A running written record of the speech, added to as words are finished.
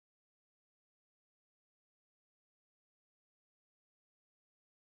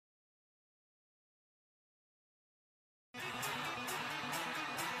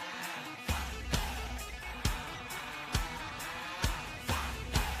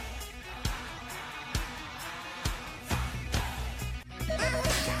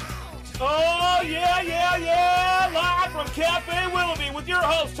Yeah. Live from Cafe Willoughby with your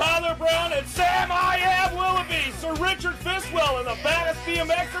hosts Tyler Brown and Sam I.F. Willoughby. Sir Richard Fiswell and the baddest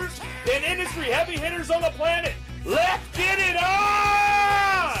BMXers and industry heavy hitters on the planet. Let's get it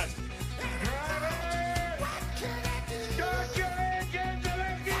on!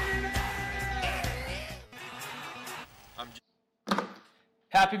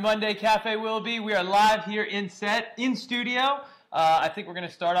 Happy Monday, Cafe Willoughby. We are live here in studio. I think we're going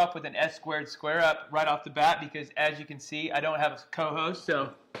to start off with an S squared square up right off the bat because, as you can see, I don't have a co-host.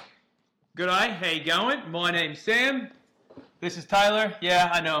 So, good eye. How you going? My name's Sam. This is Tyler. Yeah,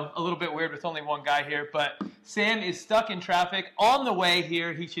 I know, a little bit weird with only one guy here, but Sam is stuck in traffic on the way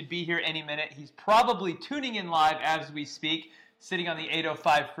here. He should be here any minute. He's probably tuning in live as we speak, sitting on the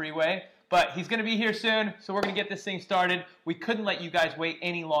 805 freeway. But he's going to be here soon, so we're going to get this thing started. We couldn't let you guys wait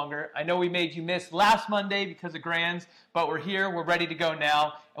any longer. I know we made you miss last Monday because of Grands, but we're here. We're ready to go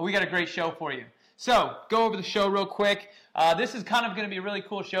now, and we got a great show for you. So, go over the show real quick. This is kind of going to be a really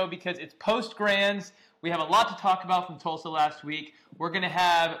cool show because it's post-Grands. We have a lot to talk about from Tulsa last week. We're going to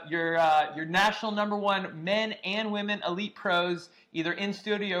have your national number one men and women elite pros either in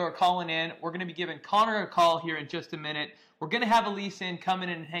studio or calling in. We're going to be giving Connor a call here in just a minute. We're going to have Elise in, coming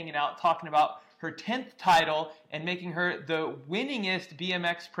in and hanging out, talking about her 10th title and making her the winningest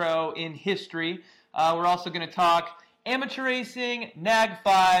BMX pro in history. We're also going to talk amateur racing, NAG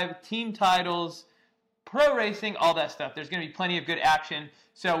 5, team titles, pro racing, all that stuff. There's going to be plenty of good action.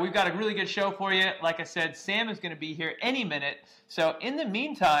 So we've got a really good show for you. Like I said, Sam is going to be here any minute. So in the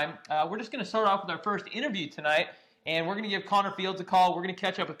meantime, we're just going to start off with our first interview tonight. And we're going to give Connor Fields a call. We're going to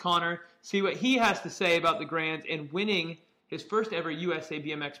catch up with Connor, see what he has to say about the Grands and winning his first ever USA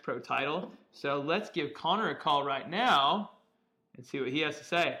BMX Pro title. So let's give Connor a call right now and see what he has to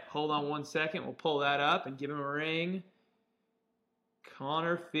say. Hold on one second. We'll pull that up and give him a ring.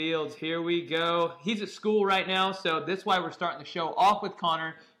 Connor Fields, here we go. He's at school right now, so that's why we're starting the show off with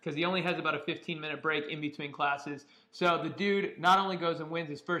Connor, because he only has about a 15-minute break in between classes. So the dude not only goes and wins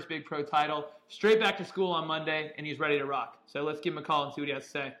his first big pro title, straight back to school on Monday, and he's ready to rock. So let's give him a call and see what he has to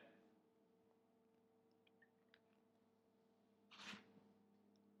say.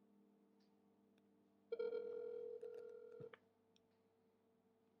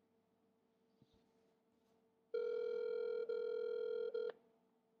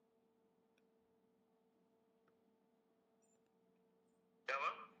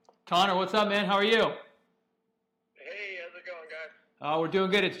 Connor, what's up, man? How are you? Hey, how's it going, guys? We're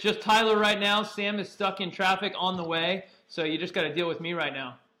doing good. It's just Tyler right now. Sam is stuck in traffic on the way, so you just got to deal with me right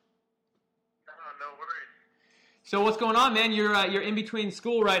now. No worries. So what's going on, man? You're in between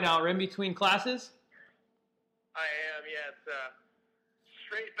school right now, or in between classes? I am, yeah. It's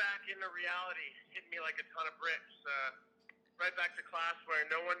straight back into reality. Hitting me like a ton of bricks. Right back to class where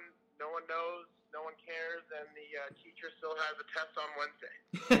no one knows. No one cares, and the teacher still has a test on Wednesday.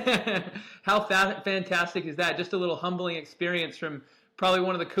 How fantastic is that? Just a little humbling experience from probably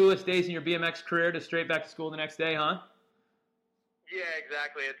one of the coolest days in your BMX career to straight back to school the next day, huh? Yeah,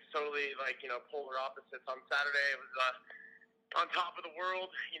 exactly. It's totally like, polar opposites. On Saturday, it was on top of the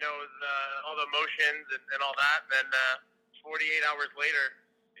world, it was all the emotions and all that. And then 48 hours later,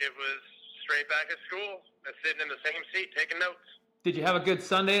 it was straight back at school, sitting in the same seat, taking notes. Did you have a good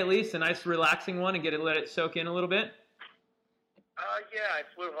Sunday at least, a nice relaxing one, and let it soak in a little bit? Yeah, I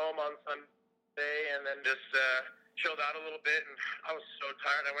flew home on Sunday and then just chilled out a little bit, and I was so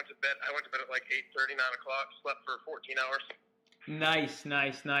tired. I went to bed at like 8:30, 9 o'clock, slept for 14 hours.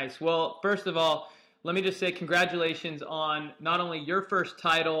 Nice. Well, first of all, let me just say congratulations on not only your first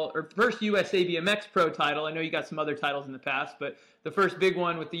title, or first USA BMX Pro title. I know you got some other titles in the past, but the first big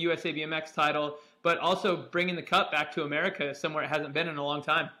one with the USA BMX title, but also bringing the cup back to America, somewhere it hasn't been in a long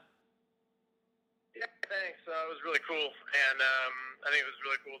time. Yeah, thanks. It was really cool, and I think it was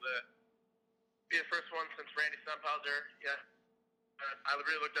really cool to be the first one since Randy Stumphauser. Yeah, I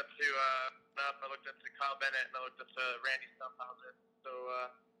really looked up to Kyle Bennett, and I looked up to Randy Stumphauser. So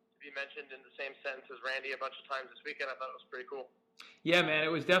to be mentioned in the same sentence as Randy a bunch of times this weekend, I thought it was pretty cool. Yeah, man, it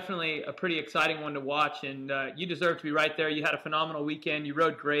was definitely a pretty exciting one to watch, and you deserve to be right there. You had a phenomenal weekend. You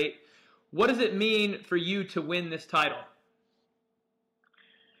rode great. What does it mean for you to win this title?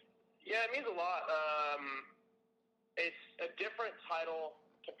 Yeah, it means a lot. It's a different title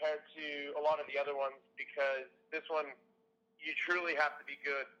compared to a lot of the other ones because this one, you truly have to be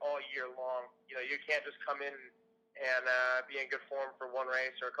good all year long. You can't just come in and be in good form for one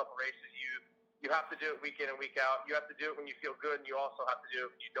race or a couple races. You have to do it week in and week out. You have to do it when you feel good, and you also have to do it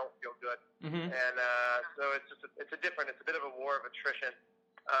when you don't feel good. Mm-hmm. And so it's a bit of a war of attrition.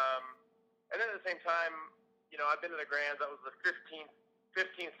 And then at the same time, I've been to the Grands. That was the 15th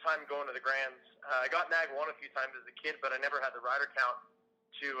 15th time going to the Grands. I got Nag 1 a few times as a kid, but I never had the rider count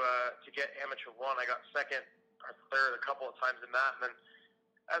to get Amateur 1. I got second or third a couple of times in that, and then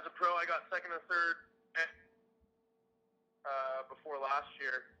as a pro, I got second or third. Before last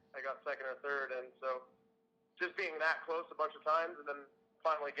year, I got second or third, and so just being that close a bunch of times, and then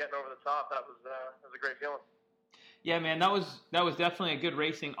finally getting over the top, that was a great feeling. Yeah, man, that was definitely a good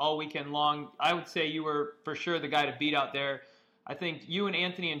racing all weekend long. I would say you were for sure the guy to beat out there. I think you and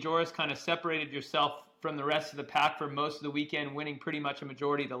Anthony and Joris kind of separated yourself from the rest of the pack for most of the weekend, winning pretty much a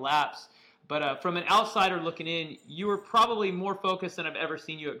majority of the laps. But from an outsider looking in, you were probably more focused than I've ever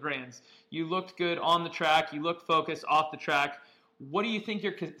seen you at Grands. You looked good on the track. You looked focused off the track. What do you think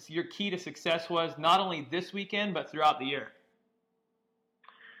your key to success was, not only this weekend, but throughout the year?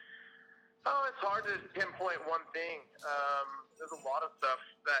 Oh, it's hard to pinpoint one thing. There's a lot of stuff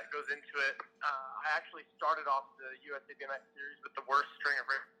that goes into it. I actually started off the USA BMX Series with the worst string of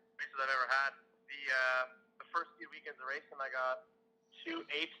races I've ever had. The first few weekends of racing, I got 2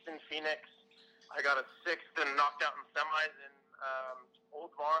 8ths in Phoenix. I got a 6th and knocked out in semis in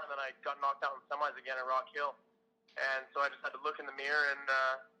Oldmar, and then I got knocked out in semis again at Rock Hill. And so I just had to look in the mirror and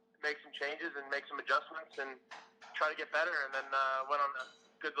make some changes and make some adjustments and try to get better. And then went on a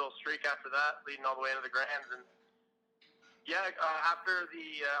good little streak after that, leading all the way into the Grands. And after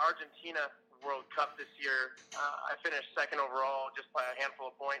the Argentina World Cup this year, I finished second overall just by a handful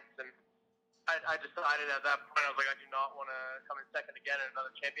of points. And I decided at that point, I was like, I do not want to come in second again in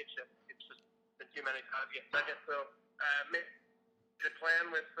another championship. It's just been too many times to get second. So made a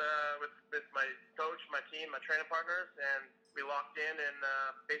plan with my coach, my team, my training partners, and we locked in and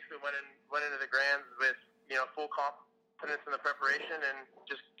basically went into the Grands with full confidence in the preparation and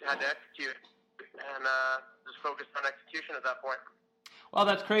just had to execute and just focused on execution at that point. Well,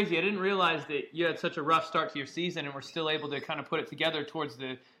 that's crazy. I didn't realize that you had such a rough start to your season and were still able to kind of put it together towards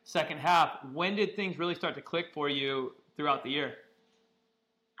the second half. When did things really start to click for you throughout the year?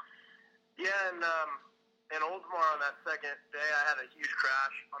 Yeah, and in Oldsmar on that second day, I had a huge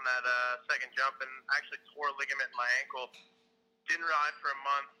crash on that second jump and actually tore a ligament in my ankle. Didn't ride for a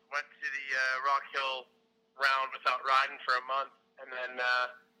month. Went to the Rock Hill round without riding for a month. And then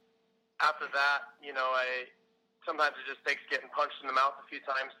after that, sometimes it just takes getting punched in the mouth a few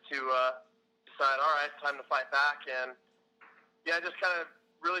times to decide, all right, time to fight back. And I just kind of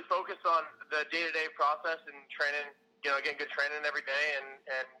really focused on the day-to-day process and training, getting good training every day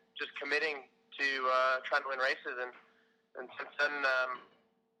and just committing to trying to win races. And since then,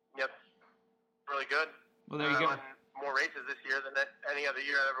 really good. Well, there you go. Won more races this year than any other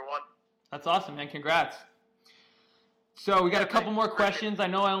year I ever won. That's awesome, man. Congrats. So we got a couple more questions. I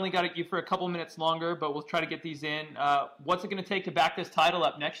know I only got you for a couple minutes longer, but we'll try to get these in. What's it going to take to back this title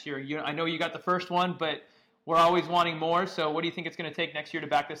up next year? I know you got the first one, but we're always wanting more. So what do you think it's going to take next year to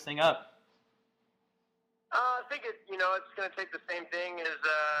back this thing up? I think it's going to take the same thing as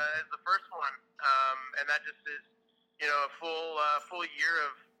the first one, and that just is a full year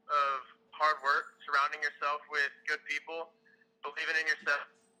of hard work, surrounding yourself with good people, believing in yourself.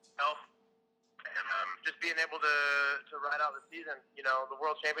 And just being able to ride out the season. The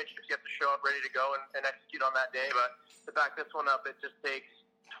World Championships, you have to show up ready to go and execute on that day. But to back this one up, it just takes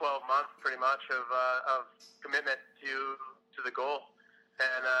 12 months pretty much of commitment to the goal.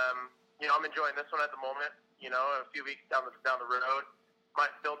 And, I'm enjoying this one at the moment. A few weeks down the road,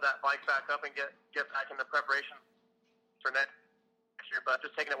 might build that bike back up and get back into preparation for next year. But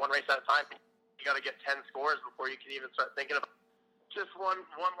just taking it one race at a time, you got to get 10 scores before you can even start thinking about just one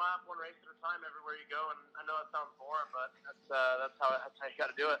lap, one race at a time everywhere you go. And I know that sounds boring, but that's how you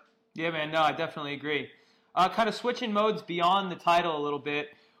got to do it. Yeah, man. No, I definitely agree. Kind of switching modes beyond the title a little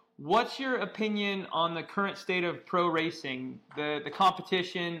bit. What's your opinion on the current state of pro racing, the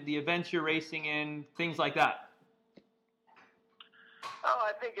competition, the events you're racing in, things like that? Oh,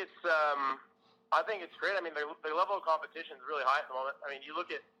 I think it's great. I mean, the level of competition is really high at the moment. I mean, you look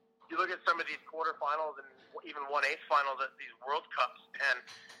at some of these quarterfinals and even 1/8 finals at these World Cups, and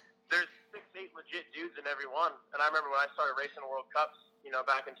there's 6-8 legit dudes in every one. And I remember when I started racing World Cups,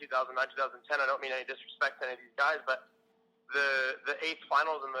 back in 2009, 2010. I don't mean any disrespect to any of these guys, but the 8th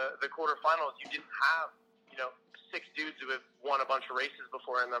finals and the quarterfinals, you didn't have 6 dudes who have won a bunch of races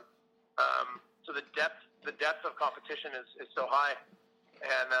before in them. So the depth of competition is so high,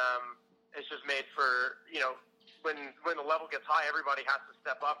 and it's just made for when the level gets high, everybody has to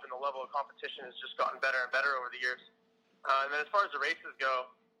step up, and the level of competition has just gotten better and better over the years. And then as far as the races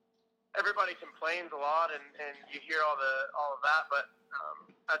go, everybody complains a lot, and you hear all of that, but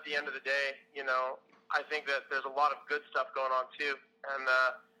at the end of the day, I think that there's a lot of good stuff going on too, and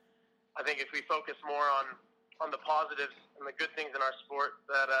I think if we focus more on on the positives and the good things in our sport,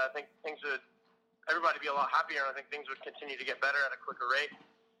 that I think everybody would be a lot happier, and I think things would continue to get better at a quicker rate,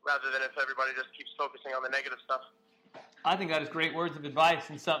 rather than if everybody just keeps focusing on the negative stuff. I think that is great words of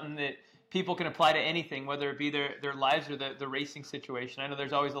advice and something that people can apply to anything, whether it be their lives or the racing situation. I know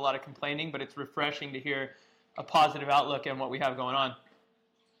there's always a lot of complaining, but it's refreshing to hear a positive outlook on what we have going on.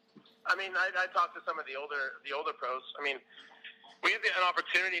 I mean, I talked to some of the older pros. I mean, we have an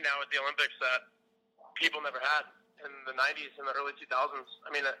opportunity now with the Olympics that people never had in the 90s and the early 2000s. I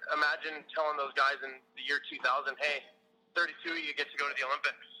mean, imagine telling those guys in the year 2000, hey, 32, you get to go to the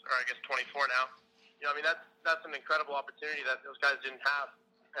Olympics, or I guess 24 now. You know, I mean, that's an incredible opportunity that those guys didn't have.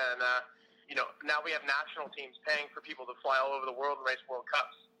 And, you know, now we have national teams paying for people to fly all over the world and race World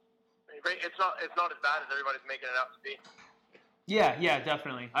Cups. It's not as bad as everybody's making it out to be. Yeah,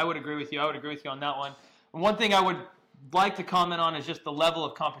 definitely. I would agree with you. On that one. And one thing I would like to comment on is just the level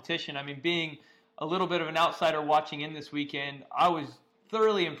of competition. I mean, being a little bit of an outsider watching in this weekend, I was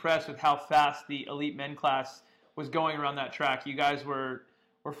thoroughly impressed with how fast the elite men class was going around that track. You guys were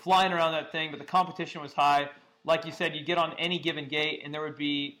flying around that thing, but the competition was high. Like you said, you get on any given gate, and there would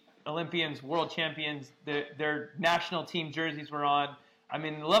be Olympians, world champions, their national team jerseys were on. I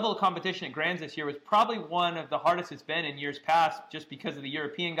mean, the level of competition at Grands this year was probably one of the hardest it's been in years past, just because of the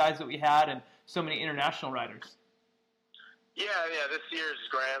European guys that we had and so many international riders. Yeah, this year's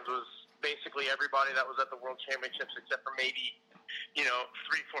Grands was basically everybody that was at the World Championships, except for maybe, 3,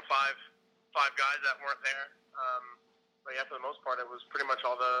 4, 5 guys that weren't there. But yeah, for the most part, it was pretty much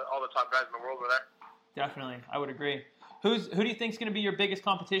all the top guys in the world were there. Definitely, I would agree. Who do you think is going to be your biggest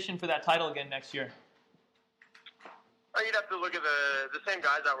competition for that title again next year? You'd have to look at the same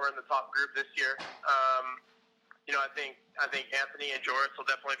guys that were in the top group this year. I think Anthony and Joris will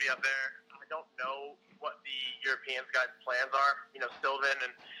definitely be up there. I don't know what the Europeans guys' plans are. Sylvan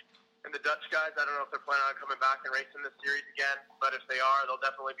and the Dutch guys, I don't know if they're planning on coming back and racing this series again. But if they are, they'll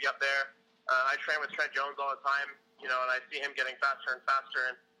definitely be up there. I train with Trent Jones all the time, and I see him getting faster and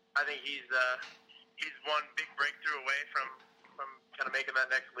faster. And I think he's one big breakthrough away from kind of making that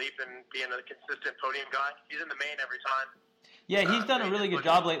next leap and being a consistent podium guy. He's in the main every time. Yeah, he's done a really good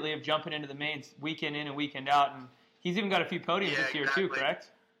job lately of jumping into the mains weekend in and weekend out, and he's even got a few podiums this year too, correct?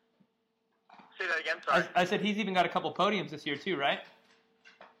 Say that again, sorry. I said he's even got a couple podiums this year too, right?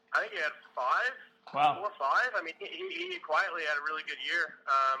 I think he had 5. Wow. 4 or 5. I mean, he quietly had a really good year.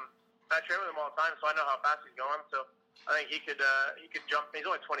 I train with him all the time, so I know how fast he's going. So I think he could jump. He's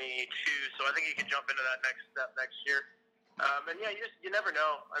only 22, so I think he could jump into that next step next year. And yeah, you never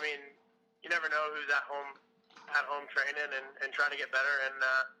know. I mean, you never know who's at home training and trying to get better. And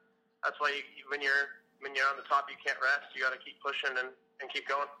that's why when you're on the top, you can't rest. You got to keep pushing and keep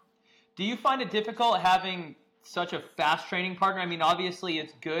going. Do you find it difficult having such a fast training partner? I mean, obviously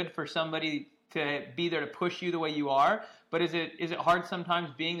it's good for somebody to be there to push you the way you are, but is it hard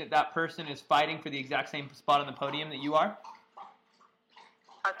sometimes being that person is fighting for the exact same spot on the podium that you are?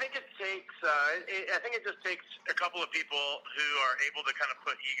 I think it takes. I think it just takes a couple of people who are able to kind of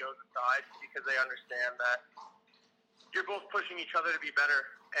put egos aside, because they understand that you're both pushing each other to be better,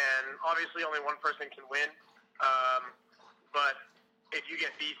 and obviously only one person can win. But if you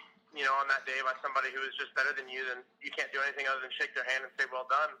get beat, on that day by somebody who is just better than you, then you can't do anything other than shake their hand and say, well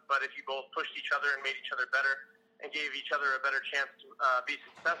done. But if you both pushed each other and made each other better and gave each other a better chance to be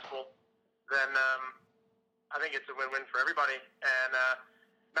successful, then I think it's a win-win for everybody. And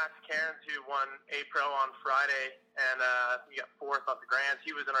Max Cairns, who won A-Pro on Friday, and he got 4th at the Grands,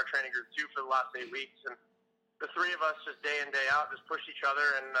 he was in our training group too for the last 8 weeks. And the 3 of us just day in, day out, just pushed each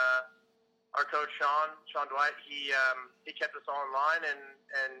other. And our coach, Sean Dwight, he kept us all in line and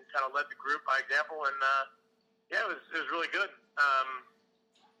kind of led the group by example. And it was really good.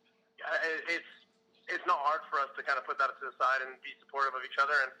 It's not hard for us to kind of put that to the side and be supportive of each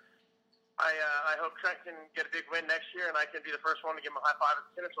other. And I hope Trent can get a big win next year, and I can be the first one to give him a high five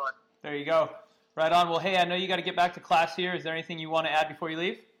at the finish line. There you go. Right on. Well, hey, I know you got to get back to class here. Is there anything you want to add before you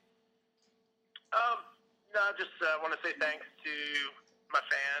leave? No, I just want to say thanks to my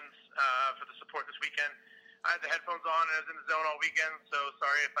fans for the support this weekend. I had the headphones on and I was in the zone all weekend, so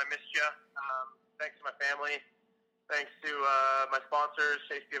sorry if I missed you. Thanks to my family. Thanks to my sponsors,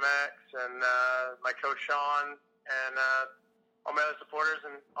 Chase BMX, and my coach, Sean, and all my other supporters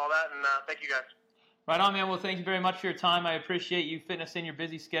and all that. And thank you guys. Right on, man. Well, thank you very much for your time. I appreciate you fitting us in your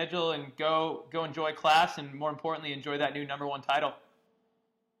busy schedule, and go enjoy class, and more importantly, enjoy that new #1 title.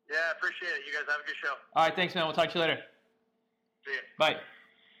 Yeah, I appreciate it. You guys have a good show. All right, thanks, man. We'll talk to you later. See you. Bye.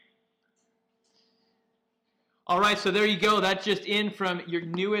 All right, so there you go. That's just in from your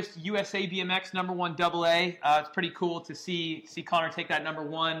newest USA BMX number 1 AA. It's pretty cool to see Connor take that number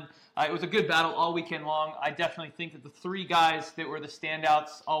 1. It was a good battle all weekend long. I definitely think that the 3 guys that were the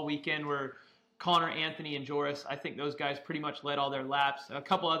standouts all weekend were Connor, Anthony, and Joris. I think those guys pretty much led all their laps. A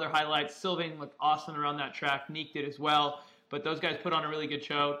couple other highlights. Sylvain looked awesome around that track. Neek did as well. But those guys put on a really good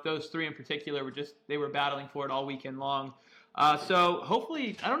show. Those 3 in particular they were battling for it all weekend long. So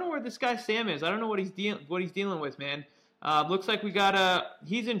hopefully, I don't know where this guy Sam is. I don't know what he's dealing with, man. Looks like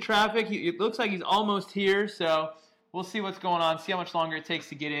he's in traffic. It looks like he's almost here. So we'll see what's going on. See how much longer it takes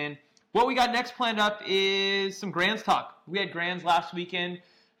to get in. What we got next planned up is some Grands talk. We had Grands last weekend.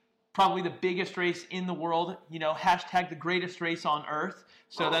 Probably the biggest race in the world. Hashtag the greatest race on earth.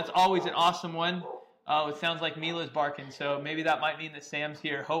 So that's always an awesome one. Oh, it sounds like Mila's barking, so maybe that might mean that Sam's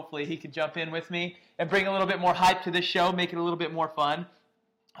here. Hopefully he can jump in with me and bring a little bit more hype to this show, make it a little bit more fun.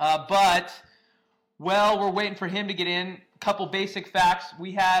 We're waiting for him to get in. A couple basic facts.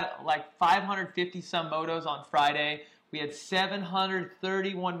 We had like 550-some motos on Friday. We had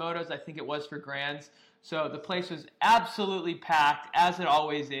 731 motos, I think it was, for Grands. So the place was absolutely packed, as it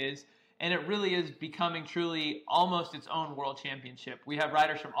always is. And it really is becoming truly almost its own world championship. We have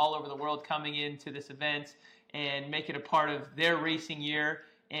riders from all over the world coming into this event and make it a part of their racing year.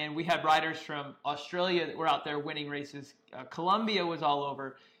 And we had riders from Australia that were out there winning races. Colombia was all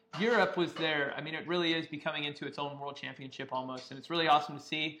over. Europe was there. I mean, it really is becoming into its own world championship almost. And it's really awesome to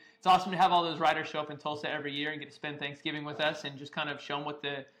see. It's awesome to have all those riders show up in Tulsa every year and get to spend Thanksgiving with us and just kind of show them what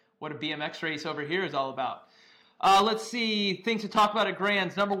a BMX race over here is all about. Let's see, things to talk about at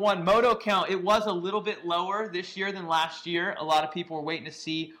Grands. Number 1, moto count. It was a little bit lower this year than last year. A lot of people were waiting to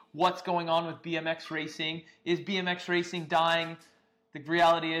see what's going on with BMX racing. Is BMX racing dying? The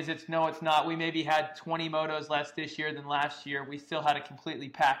reality is it's not. We maybe had 20 motos less this year than last year. We still had a completely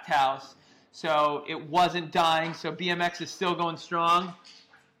packed house. So it wasn't dying. So BMX is still going strong.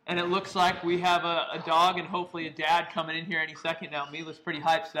 And it looks like we have a dog and hopefully a dad coming in here any second now. Mila's pretty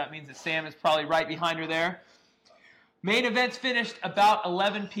hyped, so that means that Sam is probably right behind her there. Main events finished about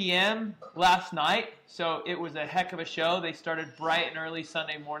 11 p.m. last night, so it was a heck of a show. They started bright and early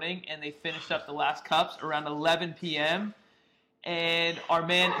Sunday morning, and they finished up the last cups around 11 p.m. And our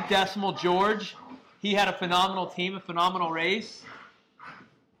man Decimal George, he had a phenomenal team, a phenomenal race.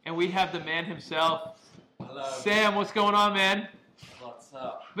 And we have the man himself. Hello. Sam, what's going on, man? What's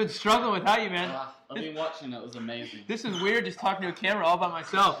up? Been struggling without you, man. I've been watching. It was amazing. This is weird just talking to a camera all by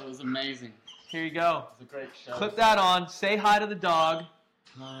myself. It was amazing. Here you go. It was a great show. Clip that on. Say hi to the dog.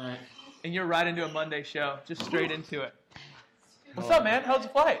 Alright. And you're right into a Monday show. Just straight into it. What's up, man? How's the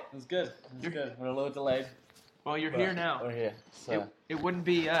flight? It was good. It was good. We're a little delayed. Well, you're here now. We're here. So. It wouldn't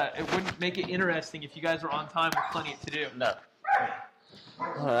make it interesting if you guys were on time with plenty to do. No.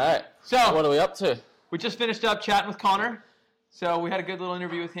 Alright. So, what are we up to? We just finished up chatting with Connor. So we had a good little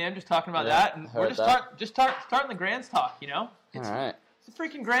interview with him, just talking about that. And we're starting the Grands talk, Alright. It's the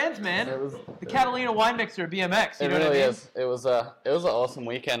freaking Grands, man. It was the Catalina Wine Mixer BMX. You know really what I mean? is. It was an awesome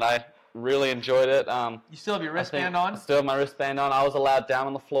weekend. I really enjoyed it. You still have your wristband on? I still have my wristband on. I was allowed down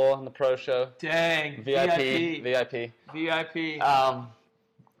on the floor in the pro show. Dang. VIP.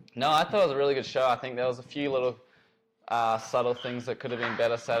 No, I thought it was a really good show. I think there was a few little subtle things that could have been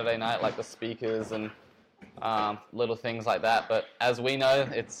better Saturday night, like the speakers and little things like that. But as we know,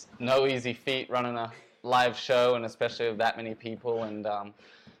 it's no easy feat running a live show, and especially with that many people and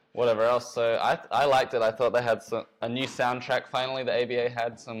whatever else. So I liked it. I thought they had a new soundtrack finally. The ABA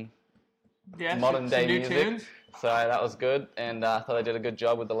had some modern day new music. Tunes. So that was good, and I thought they did a good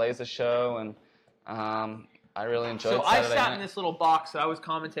job with the laser show, and I really enjoyed So Saturday I sat night. in this little box that I was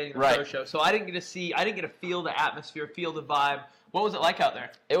commentating the pro show, so I didn't get to feel the atmosphere, feel the vibe. What was it like out there?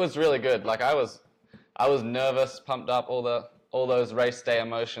 It was really good. Like I was nervous, pumped up, all those race day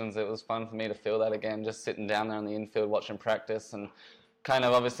emotions. It was fun for me to feel that again, just sitting down there in the infield watching practice, and kind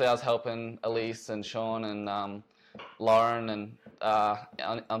of obviously I was helping Elise and Sean and Lauren and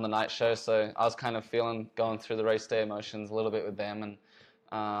on the night show, so I was kind of going through the race day emotions a little bit with them, and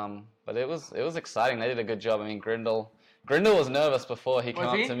but it was exciting. They did a good job. I mean, Grindle was nervous before he came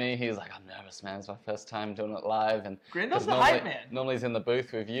up to me. He was like, "I'm nervous, man. It's my first time doing it live." And Grindle's the hype man. Normally he's in the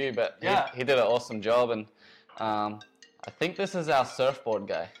booth with you, but yeah. he did an awesome job. And I think this is our surfboard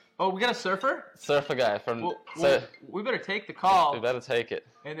guy. Oh, we got a surfer? Surfer guy from. We better take the call. We better take it.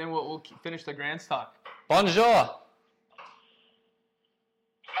 And then we'll finish the Grands talk. Bonjour.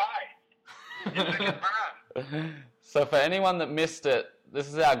 Hi. So for anyone that missed it, this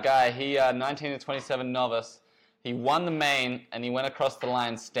is our guy. He 19 to 27 novice. He won the main, and he went across the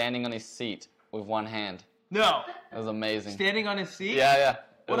line standing on his seat with one hand. No. It was amazing. Standing on his seat? Yeah.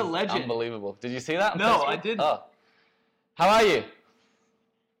 What a legend. Unbelievable. Did you see that? No, Facebook? I didn't. Oh. How are you?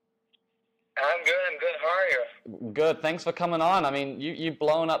 I'm good. How are you? Good. Thanks for coming on. I mean, you've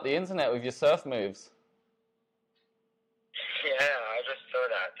blown up the internet with your surf moves. Yeah, I just saw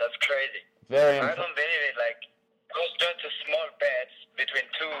that. That's crazy. Very I impressive. don't believe it. Like, I was just a small bets between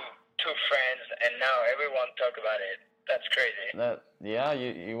two friends, and now everyone talk about it. That's crazy. Yeah,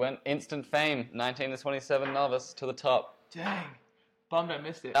 you went instant fame, 19 to 27 novice to the top. Dang. Bummed I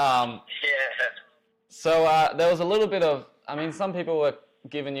missed it. Yeah. So there was a little bit of, I mean, some people were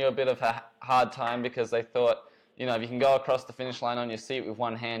giving you a bit of a hard time because they thought, you know, if you can go across the finish line on your seat with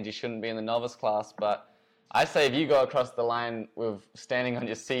one hand, you shouldn't be in the novice class. But I say if you go across the line with standing on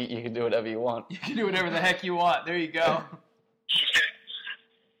your seat, you can do whatever you want. You can do whatever the heck you want. There you go.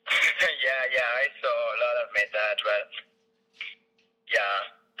 Yeah, I saw a lot of made that, but yeah,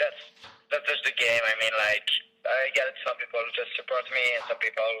 that's just the game. I mean, like, I get some people who just support me, and some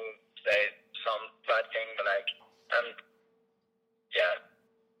people who say some bad thing, but like, yeah.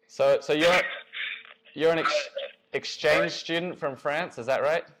 So you're an exchange student from France, is that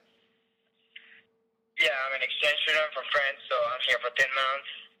right? Yeah, I'm an exchange student from France, so I'm here for 10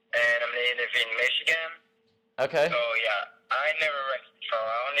 months, and I'm living in Michigan. Okay. So yeah, I never raced before.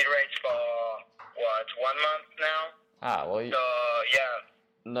 I only raced for 1 month now. Ah, well, So yeah.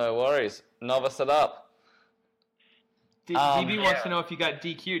 no worries. Novice it up. DB wants Yeah. to know if you got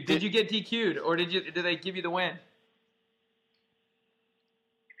DQ'd. Did you get DQ'd, or did they give you the win?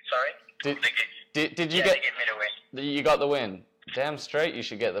 Sorry. Did you They get? gave me the win. You got the win. Damn straight, you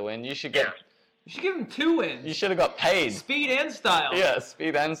should get the win. You should get. Yeah. You should give him 2 wins. You should have got paid. Speed and style. Yeah,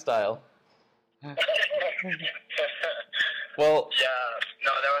 speed and style. Well, Yeah,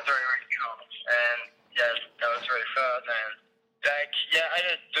 no, that was really, really cool. And yeah, that was really fun. And like, yeah, I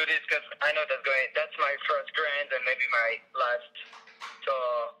just do this because I know that's my first grand and maybe my last. So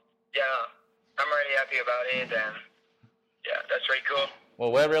yeah, I'm really happy about it. And yeah, that's really cool.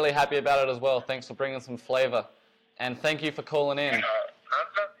 well, we're really happy about it as well. Thanks for bringing some flavor, and thank you for calling in. I'm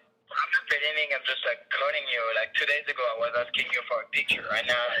not pretending. I'm just like cloning you. Like 2 days ago, I was asking you for a picture. Right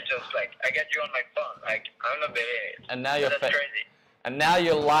now, it's just like I get you on my phone. Like I'm not believing it. And now you're that's crazy. And now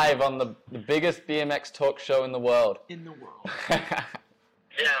you're live on the biggest BMX talk show in the world. In the world.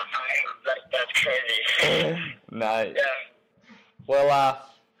 Yeah, that's crazy. Nice. Yeah. Well,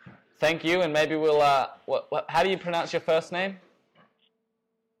 thank you, and maybe we'll. How do you pronounce your first name?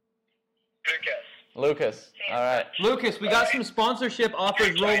 Lucas. All right. Lucas, we got some sponsorship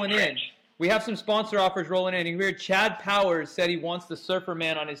offers rolling in. We have some sponsor offers rolling in. And here, Chad Powers said he wants the Surfer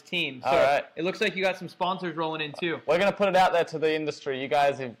Man on his team. So All right. it looks like you got some sponsors rolling in too. We're gonna put it out there to the industry. You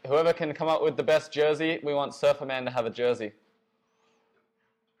guys, whoever can come up with the best jersey, we want Surferman to have a jersey.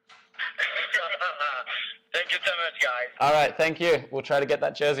 Thank you so much, guys. All right. Thank you. We'll try to get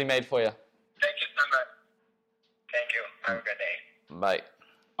that jersey made for you. Thank you so much. Thank you. Have a good day. Bye.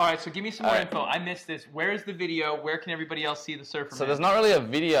 All right, so give me some more All right. info. I missed this. Where is the video? Where can everybody else see the Surfer So Man? there's not really a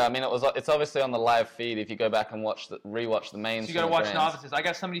video. I mean, it's obviously on the live feed. If you go back and rewatch the main. So you got to watch novices. I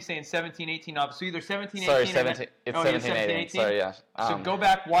got somebody saying 17, 18 novices. So either 17, 18. Sorry, and 17. It's oh, 17, 18. Sorry, yeah. So go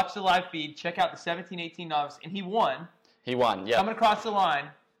back, watch the live feed, check out the 17, 18 novice, and he won. He won. Yeah. Coming across the line,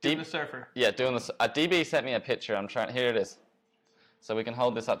 doing Deep- the Surfer. Yeah, doing this. DB sent me a picture. Here it is. So we can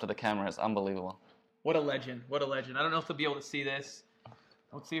hold this up to the camera. It's unbelievable. What a legend! What a legend! I don't know if they'll be able to see this.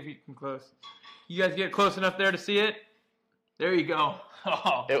 Let's see if you can close. You guys get close enough there to see it? There you go.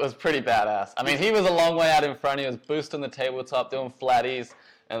 Oh. It was pretty badass. I mean, he was a long way out in front. He was boosting the tabletop, doing flatties,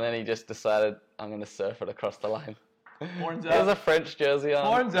 and then he just decided, I'm going to surf it across the line. Horns There's a up. French jersey on.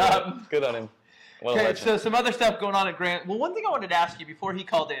 Horns up. Good on him. What a Okay, legend. so some other stuff going on at Grant. Well, one thing I wanted to ask you before he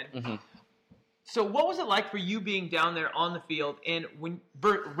called in. Mm-hmm. So what was it like for you being down there on the field and when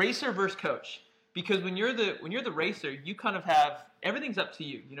racer versus coach? Because when you're the racer, you kind of have everything's up to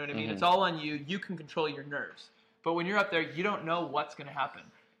you. You know what I mean? Mm-hmm. It's all on you. You can control your nerves. But when you're up there, you don't know what's going to happen.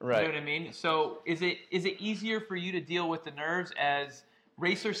 Right. You know what I mean? So is it easier for you to deal with the nerves as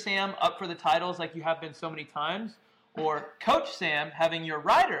Racer Sam up for the titles like you have been so many times, or Coach Sam having your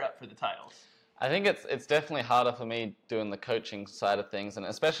rider up for the titles? I think it's definitely harder for me doing the coaching side of things, and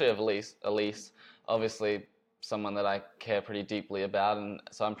especially of Elise, obviously someone that I care pretty deeply about, and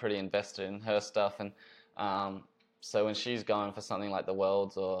so I'm pretty invested in her stuff. And so when she's going for something like the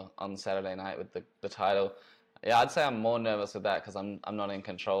Worlds or on Saturday night with the title, yeah, I'd say I'm more nervous with that because I'm not in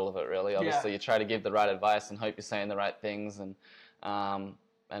control of it really. Obviously, you try to give the right advice and hope you're saying the right things, and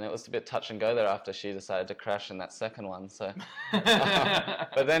it was a bit touch and go there after she decided to crash in that second one. So,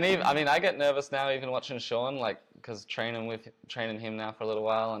 but then I get nervous now even watching Sean, like because training him now for a little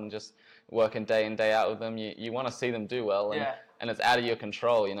while and just working day in day out with them. You want to see them do well, and it's out of your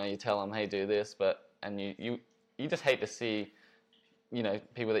control. You know, you tell them, hey, do this, and you just hate to see, you know,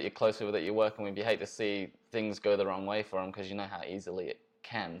 people that you're close with, that you're working with, you hate to see things go the wrong way for them because you know how easily it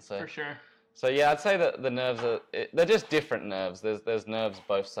can. So For sure. So yeah, I'd say that the nerves they're just different nerves. There's nerves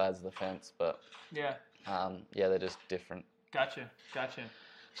both sides of the fence, but Yeah. yeah, they're just different. Gotcha.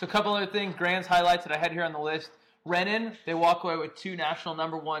 So a couple other things, Grand's highlights that I had here on the list. Renan, they walk away with 2 national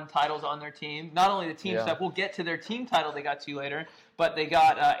number 1 titles on their team. Not only the team stuff, we'll get to their team title they got to later, but they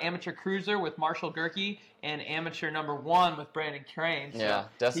got amateur cruiser with Marshall Gerke and amateur number 1 with Brandon Crane. So Yeah,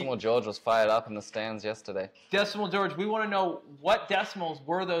 Decimal George was fired up in the stands yesterday. Decimal George, we want to know what decimals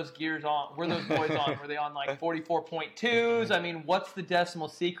were those gears on? Were those boys on? Were they on like 44.2s? I mean, what's the decimal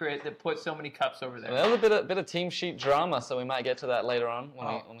secret that put so many cups over there? There was a bit of team sheet drama, so we might get to that later on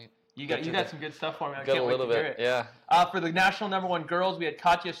when we You got some good stuff for me. I got can't a wait little to hear bit, it. yeah. For the national number 1 girls, we had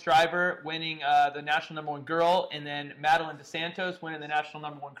Katya Stryver winning the national number 1 girl, and then Madeline DeSantos winning the national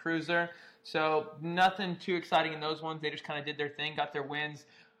number 1 cruiser. So nothing too exciting in those ones. They just kind of did their thing, got their wins.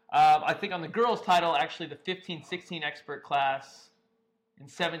 I think on the girls' title, actually the 15-16 expert class in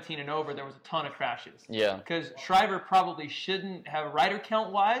 17 and over, there was a ton of crashes. Yeah. Because Shriver probably shouldn't have, rider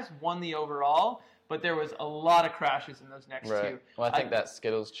count-wise, won the overall, but there was a lot of crashes in those next two. Well, I think that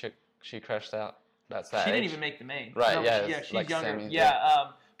Skittles chick, she crashed out. That's that She age. didn't even make the main. Right, No, yeah. she's like younger.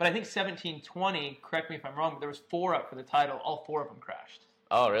 semis, But I think 17-20, correct me if I'm wrong, but there was 4 up for the title. All 4 of them crashed.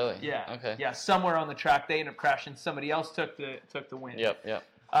 Oh, really? Yeah. Okay. Yeah, somewhere on the track they ended up crashing. Somebody else took the win. Yep.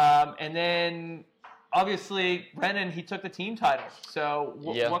 And then, obviously, Renan, he took the team title. So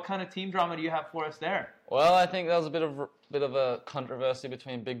what kind of team drama do you have for us there? Well, I think that was a bit of a controversy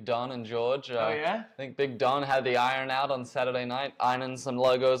between Big Don and George. Oh, yeah? I think Big Don had the iron out on Saturday night, ironing some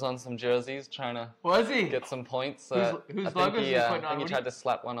logos on some jerseys, trying to Was he? get some points. Whose I logos think was he putting I on? think he tried to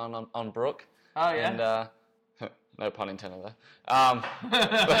slap one on Brooke. Oh, yeah? And no pun intended there. But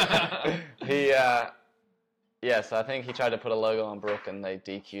so I think he tried to put a logo on Brooke, and they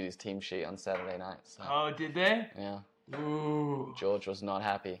DQ'd his team sheet on Saturday night. So. Oh, did they? Yeah. Ooh. George was not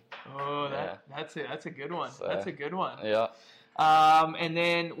happy. Oh, that's a good one. So, That's a good one. Yeah. And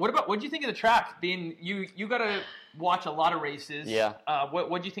then what do you think of the track? Being you got to watch a lot of races. Yeah.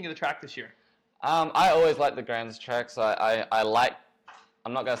 What do you think of the track this year? I always liked the Grands track, so I like.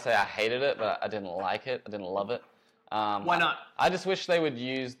 I'm not gonna say I hated it, but I didn't like it. I didn't love it. Why not? I just wish they would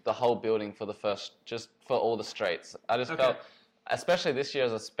use the whole building just for all the straights. I just felt, especially this year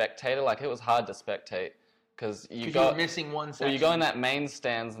as a spectator, like it was hard to spectate because you were missing one section. Well, you go in that main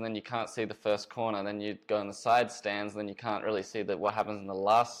stands and then you can't see the first corner. Then you go in the side stands, and then you can't really see what happens in the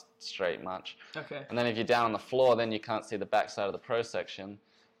last straight much. Okay. And then if you're down on the floor, then you can't see the backside of the pro section.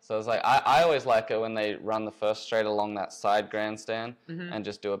 So it's like I always like it when they run the first straight along that side grandstand and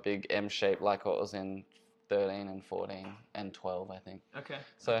just do a big M shape like what was in 13 and 14 and 12, I think. Okay.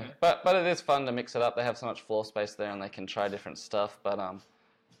 So, okay. but it is fun to mix it up. They have so much floor space there, and they can try different stuff. But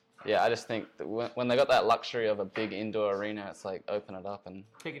yeah, I just think that when they got that luxury of a big indoor arena, it's like open it up and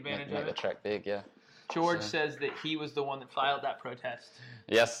Take advantage make of the it. track big. Yeah. George says that he was the one that filed that protest.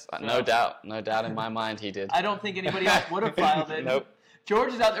 Yes, no doubt in my mind he did. I don't think anybody else would have filed it. Nope.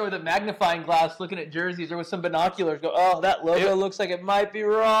 George is out there with a magnifying glass looking at jerseys or with some binoculars. Go, oh, that logo looks like it might be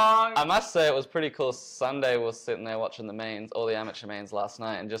wrong. I must say it was pretty cool. Sunday was sitting there watching the mains, all the amateur mains last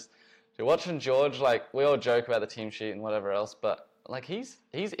night, and just watching George. Like we all joke about the team sheet and whatever else, but like he's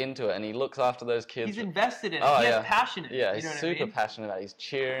into it and he looks after those kids. He's invested in it. Oh, He yeah. has passion in it. Yeah, You he's know what super I mean? passionate about it. He's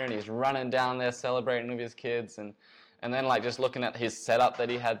cheering, he's running down there celebrating with his kids, and then like just looking at his setup that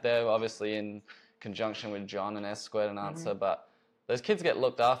he had there, obviously in conjunction with John and S Squared and Answer, but those kids get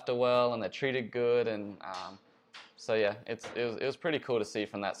looked after well and they're treated good, and so yeah, it was pretty cool to see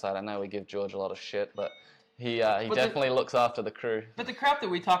from that side. I know we give George a lot of shit, but he definitely looks after the crew. But the crap that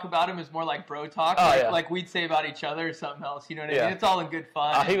we talk about him is more like bro talk, like we'd say about each other or something else. You know what I mean? It's all in good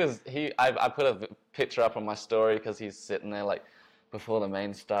fun. I put a picture up on my story because he's sitting there like before the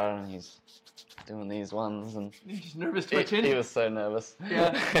main star and he's doing these ones and He's just nervous twitching. he was so nervous.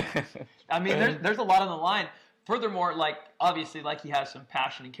 Yeah. I mean, there's a lot on the line. Furthermore, like obviously, like he has some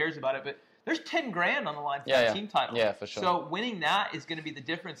passion and cares about it, but there's $10,000 on the line for that team title. Yeah, for sure. So winning that is going to be the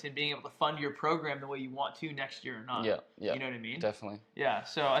difference in being able to fund your program the way you want to next year or not. Yeah. You know what I mean? Definitely. Yeah.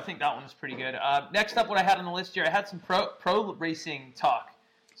 So I think that one was pretty good. Next up, what I had on the list here, I had some pro racing talk.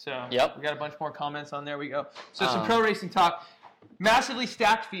 So we got a bunch more comments on there. We go. So some pro racing talk. Massively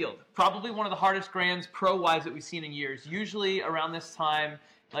stacked field. Probably one of the hardest grands pro-wise that we've seen in years. Usually around this time,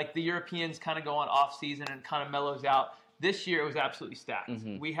 like the Europeans kind of go on off season and kind of mellows out. This year it was absolutely stacked.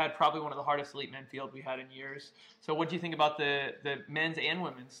 We had probably one of the hardest elite men field we had in years. So what do you think about the men's and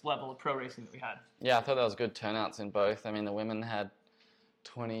women's level of pro racing that we had? Yeah, I thought that was good turnouts in both. I mean, the women had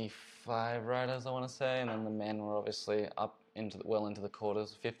 25 riders, I want to say, and then the men were obviously up into the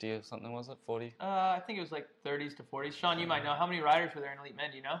quarters, 50 or something, was it? 40? I think it was like 30s to 40s. Sean, you might know. How many riders were there in elite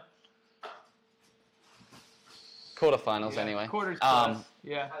men, do you know? Quarterfinals, anyway. Quarters plus.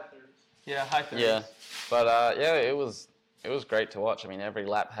 Yeah. Yeah, high 30s. Yeah, but it was great to watch. I mean, every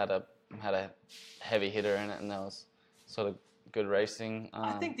lap had a heavy hitter in it, and that was sort of good racing.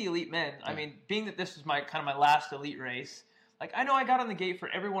 I think the elite men. I mean, being that this was my last elite race, like I know I got on the gate for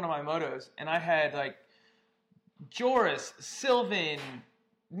every one of my motos, and I had like Joris, Sylvain,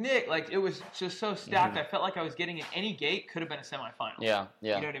 Nick. Like it was just so stacked. I felt like I was getting in any gate could have been a semifinal. Yeah.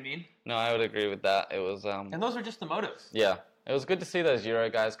 You know what I mean? No, I would agree with that. It was. And those are just the motos. Yeah, it was good to see those Euro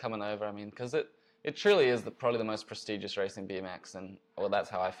guys coming over. I mean, because it truly is probably the most prestigious race in BMX, and well,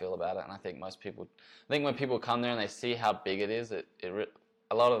 that's how I feel about it. And I think when people come there and they see how big it is,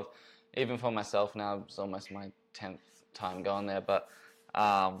 a lot of, even for myself now, it's almost my 10th time going there. But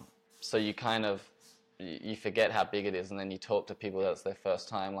so you kind of you forget how big it is, and then you talk to people that's their first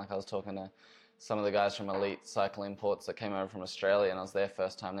time. Like I was talking to some of the guys from Elite Cycle Imports that came over from Australia, and it was their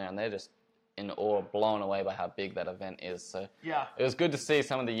first time there, and they're just in awe, blown away by how big that event is. So yeah, it was good to see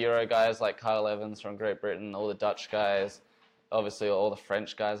some of the Euro guys like Kyle Evans from Great Britain, all the Dutch guys, obviously all the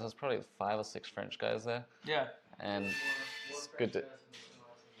French guys. There's probably 5 or 6 French guys there. Yeah. And it's good to...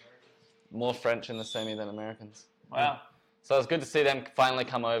 More French in the semi than Americans. Wow. So it's good to see them finally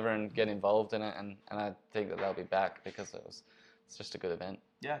come over and get involved in it, and I think that they'll be back because it's just a good event.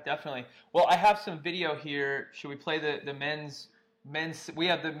 Yeah, definitely. Well, I have some video here. Should we play the men's? We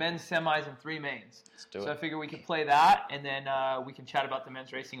have the men's semis and 3 mains. Let's do it. So I figure we can play that, and then we can chat about the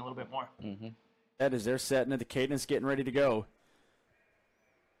men's racing a little bit more. That is, they're setting at the cadence, getting ready to go.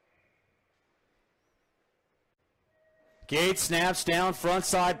 Gate snaps down, front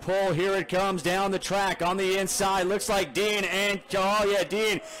side pull. Here it comes down the track on the inside. Looks like Dean and, oh yeah,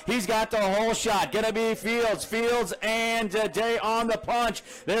 Dean. He's got the whole shot. Gonna be Fields and Day on the punch.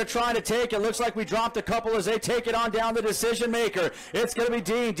 They're trying to take it. Looks like we dropped a couple as they take it on down the decision maker. It's gonna be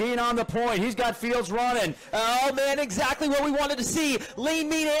Dean. Dean on the point. He's got Fields running. Oh man, exactly what we wanted to see. Lean,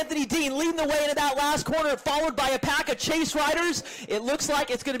 mean Anthony Dean leading the way into that last corner, followed by a pack of chase riders. It looks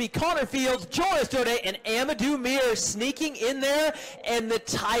like it's gonna be Connor Fields, Joris Dode, and Amadou Mir sneaking in there, and the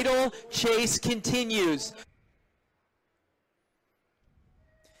title chase continues.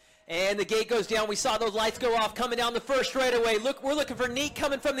 And the gate goes down. We saw those lights go off coming down the first straightaway. Look, we're looking for Neat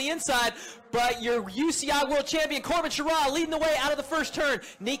coming from the inside, but your UCI world champion Corbin Sherrod leading the way out of the first turn.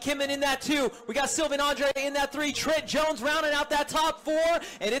 Neat Kimman in that 2. We got Sylvain Andre in that 3. Trent Jones rounding out that top 4,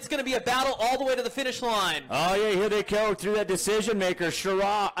 and it's going to be a battle all the way to the finish line. Oh yeah, here they go through that decision maker.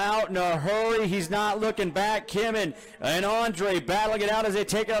 Sherrod out in a hurry. He's not looking back. Kimman and Andre battling it out as they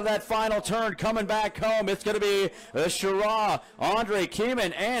take out that final turn, coming back home. It's going to be Sherrod, Andre,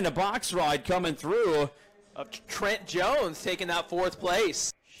 Kimman, and a box ride coming through. Trent Jones taking that 4th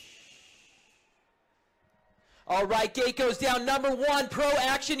place. All right, gate goes down. Number 1, pro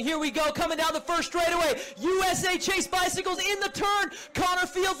action. Here we go. Coming down the first straightaway. USA Chase Bicycles in the turn. Connor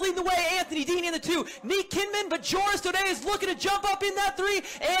Fields leading the way. Anthony Dean in the 2. Neat Kinman, but Joris Dode is looking to jump up in that 3,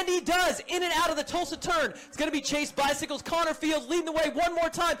 and he does. In and out of the Tulsa turn. It's going to be Chase Bicycles. Connor Fields leading the way one more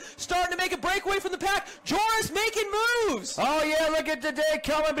time. Starting to make a breakaway from the pack. Joris making moves. Oh, yeah, look at Dode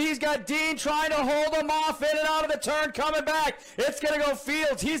coming, but he's got Dean trying to hold him off in and out of the turn, coming back. It's going to go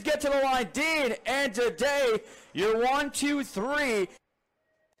Fields. He's get to the line. Dean and Dode. You're 1, 2, 3.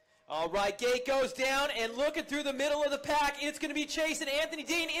 All right, gate goes down, and looking through the middle of the pack, it's going to be Chase and Anthony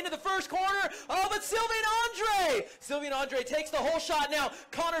Dean into the first corner. Oh, but Sylvain Andre takes the whole shot now.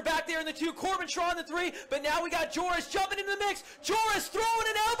 Connor back there in the 2, Corbin Shaw in the 3, but now we got Joris jumping into the mix. Joris throwing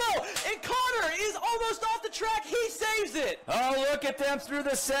an elbow, and Connor is almost off the track. He saves it. Oh, look at them through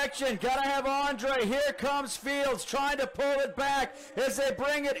the section. Gotta have Andre. Here comes Fields trying to pull it back as they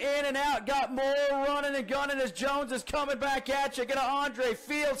bring it in and out. Got more running and gunning as Jones is coming back at you. Gonna Andre,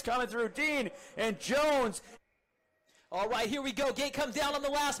 Fields coming through, Dean and Jones. All right, here we go. Gate comes down on the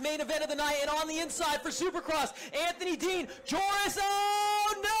last main event of the night, and on the inside for Supercross, Anthony Dean, Joris,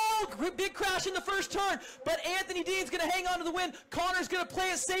 oh no! Big crash in the first turn, but Anthony Dean's going to hang on to the win. Connor's going to play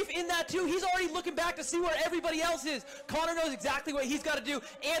it safe in that too. He's already looking back to see where everybody else is. Connor knows exactly what he's got to do.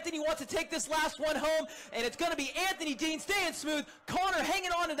 Anthony wants to take this last one home, and it's going to be Anthony Dean staying smooth, Connor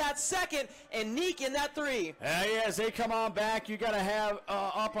hanging on to that 2nd, and Neek in that 3. Yeah, as they come on back, you got to have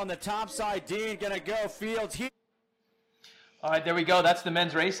up on the top side, Dean going to go Fields. All right, there we go. That's the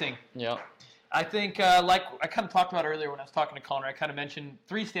men's racing. Yep. I think, like I kind of talked about earlier when I was talking to Connor, I kind of mentioned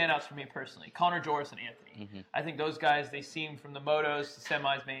 3 standouts for me personally: Connor, Joris, and Anthony. Mm-hmm. I think those guys, they seemed from the motos to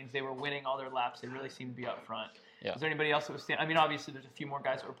semis, mains, they were winning all their laps. They really seemed to be up front. Yeah. Is there anybody else that was I mean, obviously there's a few more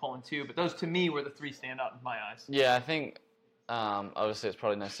guys that were pulling too, but those to me were the 3 standout in my eyes. Yeah, I think obviously it's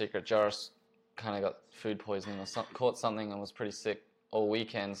probably no secret. Joris kind of got food poisoning or caught something and was pretty sick all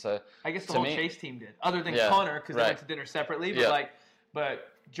weekend. So I guess the to whole me- Chase team did, other than Yeah, Connor, because they right. went to dinner separately. But Yeah. but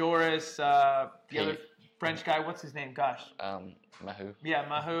Joris, the Pete. other French guy, what's his name? Gosh, Mahu. yeah,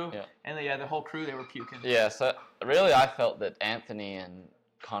 Mahu, Yeah. and the whole crew, they were puking. Yeah, so really I felt that Anthony and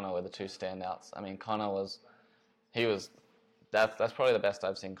Connor were the 2 standouts. I mean, Connor that's probably the best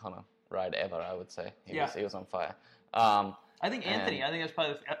I've seen Connor ride ever, I would say. He was on fire. I think Anthony. I think that's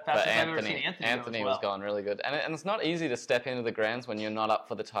probably the But fastest I've ever seen Anthony. Anthony go as was well. going really good, and it's not easy to step into the grands when you're not up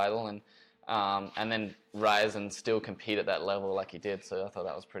for the title and then rise and still compete at that level like he did. So I thought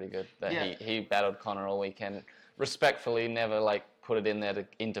that was pretty good. That Yeah. he battled Connor all weekend respectfully, never like put it in there to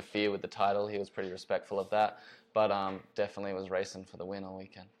interfere with the title. He was pretty respectful of that, but definitely was racing for the win all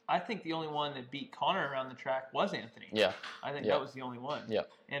weekend. I think the only one that beat Connor around the track was Anthony. Yeah, I think Yeah. that was the only one. Yeah.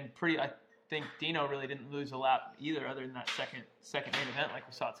 And I think Dino really didn't lose a lap either, other than that second main event like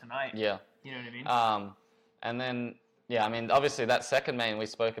we saw tonight. yeah. You know what I mean? And then, I mean, obviously that second main we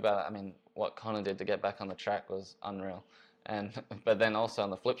spoke about. I mean, what Connor did to get back on the track was unreal. But then also on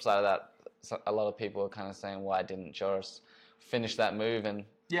the flip side of that, a lot of people are kind of saying, why didn't Joris finish that move and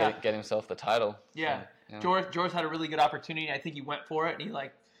get himself the title? Yeah. So, George had a really good opportunity. I think he went for it,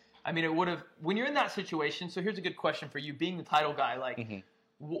 and it would have. When you're in that situation, so here's a good question for you, being the title guy,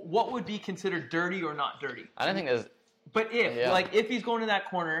 what would be considered dirty or not dirty? I don't think there's. But if he's going to that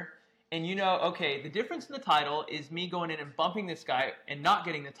corner, and okay, the difference in the title is me going in and bumping this guy and not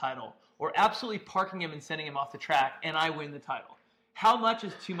getting the title, or absolutely parking him and sending him off the track, and I win the title. How much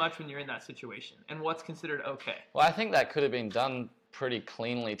is too much when you're in that situation, and what's considered okay? Well, I think that could have been done pretty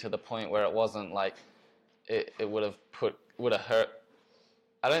cleanly to the point where it wasn't like it would have hurt.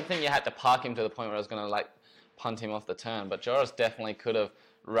 I don't think you had to park him to the point where I was going to like punt him off the turn, but Joris definitely could have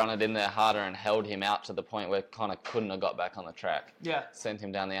run it in there harder and held him out to the point where Connor couldn't have got back on the track. Yeah. Sent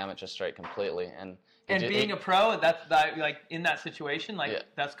him down the amateur straight completely. And being a pro, that's like in that situation,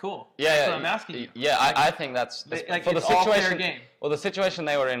 that's cool. That's what I'm asking you. Yeah, I think that's for it's the all fair situation. game. Well, the situation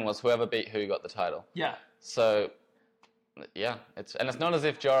they were in was whoever beat who got the title. Yeah. So, it's not as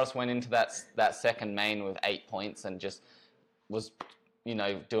if Joris went into that second main with 8 points and just was,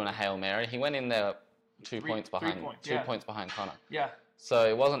 doing a Hail Mary. He went in there 2 points behind, 2 points behind Connor. Yeah. So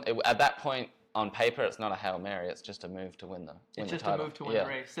it wasn't at that point on paper. It's not a Hail Mary. It's just a move to win the title. It's just a move to win the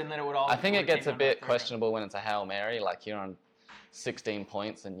race, and then it would all. I think it gets a bit questionable when it's a Hail Mary. Like you're on 16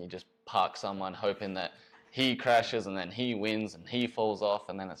 points and you just park someone hoping that he crashes and then he wins and he falls off,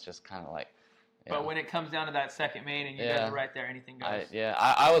 and then it's just kind of like. But when it comes down to that second main and you guys are right there, anything goes.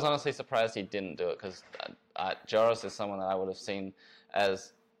 I was honestly surprised he didn't do it because Joris is someone that I would have seen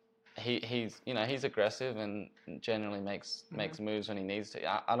as he's aggressive and generally makes moves when he needs to.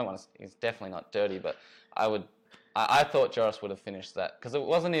 I don't want to. He's definitely not dirty, but I thought Joris would have finished that because it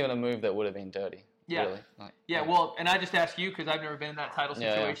wasn't even a move that would have been dirty. Yeah. Really. Well, and I just asked you because I've never been in that title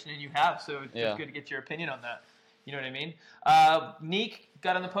situation and you have, so it's just good to get your opinion on that. You know what I mean? Neek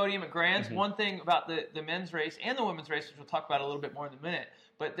got on the podium at Grands. Mm-hmm. One thing about the men's race and the women's race, which we'll talk about a little bit more in a minute,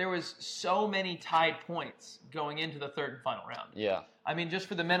 but there was so many tied points going into the third and final round. Yeah. I mean, just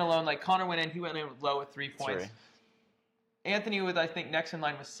for the men alone, like Connor went in low with 3 points. 3. Anthony I think, next in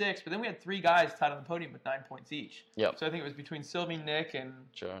line was 6, but then we had 3 guys tied on the podium with 9 points each. Yep. So I think it was between Sylvie, Nick, and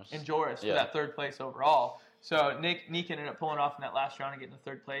Joris for that third place overall. So Nick ended up pulling off in that last round and getting the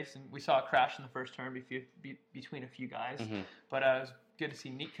third place, and we saw a crash in the first turn between a few guys. Mm-hmm. But it was good to see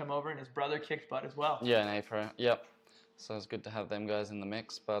Nick come over, and his brother kicked butt as well. Yeah, an A-Pro. Yep. So it's good to have them guys in the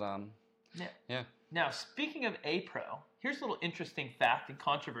mix, but yeah. Now, speaking of A-Pro, here's a little interesting fact and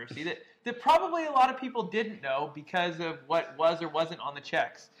controversy that probably a lot of people didn't know because of what was or wasn't on the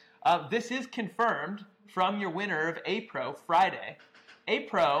checks. This is confirmed from your winner of A-Pro Friday.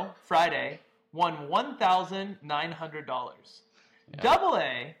 A-Pro Friday won $1,900. Yeah. Double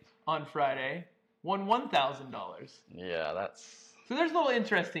A on Friday won $1,000. Yeah, that's... So there's a little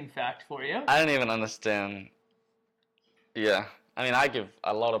interesting fact for you. I don't even understand. Yeah. I mean, I give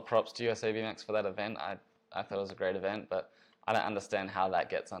a lot of props to USA BMX for that event. I thought it was a great event, but I don't understand how that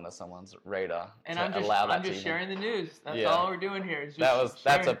gets under someone's radar. And I'm just sharing the news. That's all we're doing here. Is just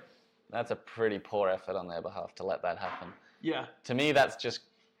that's a pretty poor effort on their behalf to let that happen. Yeah. To me, that's just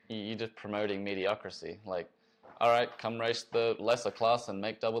you're just promoting mediocrity. Like, all right, come race the lesser class and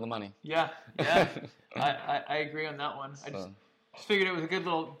make double the money. Yeah. I agree on that one. Just figured it was a good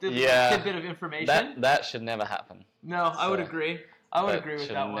little Yeah. tidbit of information. That should never happen. No, I would So, agree. I would That agree with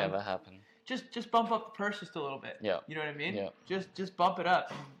should that one. never happen. Just bump up the purse just a little bit. Yeah. You know what I mean? Yeah. Just bump it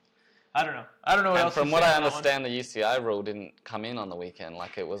up. I don't know. I don't know what And else. from to what say I on that one. understand, the UCI rule didn't come in on the weekend.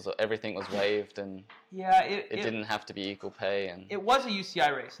 Like everything was waived, and Yeah, it didn't have to be equal pay. And It was a UCI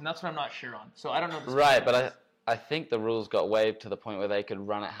race, and that's what I'm not sure on. So I don't know. The right, but specifics. I think the rules got waived to the point where they could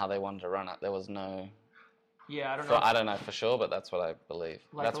run it how they wanted to run it. There was no. Yeah, I don't know. I don't know for sure, but that's what I believe.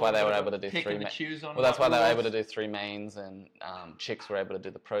 Like That's a why they little were bit able of to do pick three. and choose on Well, that's why what they were rules. able to do 3 mains, and chicks were able to do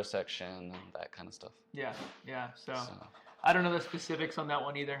the pro section and that kind of stuff. Yeah. So So, I don't know the specifics on that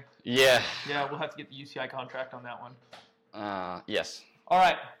one either. yeah. Yeah, we'll have to get the UCI contract on that one. Yes. All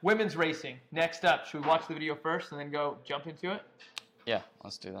right, women's racing. Next up, should we watch the video first and then go jump into it? Yeah.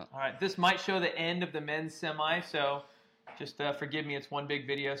 Let's do that. All right, this might show the end of the men's semi, so just forgive me. It's one big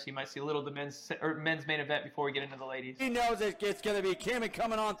video, so you might see a little of the men's main event before we get into the ladies. He knows it's going to be Kimmy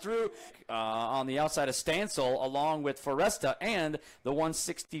coming on through on the outside of Stansel, along with Foresta and the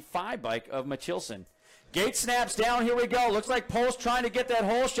 165 bike of Machilson. Gate snaps down. Here we go. Looks like Post trying to get that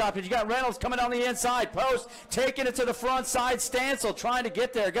hole shot, but you got Reynolds coming down the inside. Post taking it to the front side. Stansel trying to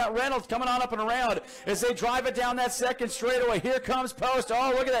get there. Got Reynolds coming on up and around as they drive it down that second straightaway. Here comes Post. Oh,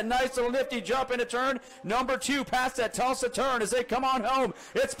 look at that nice little nifty jump into turn number 2 past that Tulsa turn as they come on home.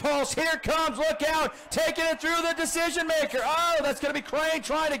 It's Post. Here comes. Look out. Taking it through the decision maker. Oh, that's going to be Crane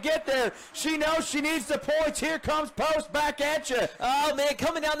trying to get there. She knows she needs the points. Here comes Post back at you. Oh, man,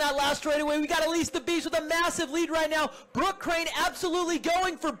 coming down that last straightaway, we got Elise the Beast with a massive lead right now. Brooke Crane absolutely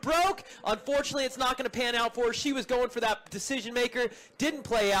going for broke. Unfortunately, it's not going to pan out for her. She was going for that decision maker. Didn't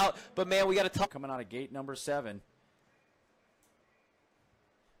play out, but, man, we got to talk. Coming out of gate number 7.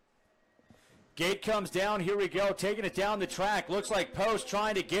 Gate comes down. Here we go. Taking it down the track. Looks like Post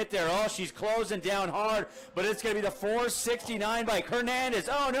trying to get there. Oh, she's closing down hard, but it's going to be the 469 bike. Hernandez.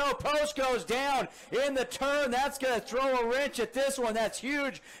 Oh, no. Post goes down in the turn. That's going to throw a wrench at this one. That's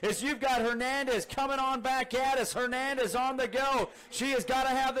huge as you've got Hernandez coming on back at us. Hernandez on the go. She has got to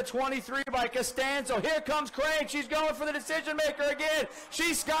have the 23 by Costanzo. Here comes Crane. She's going for the decision maker again.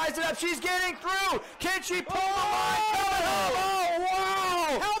 She skies it up. She's getting through. Can she pull the line? Coming home. Oh,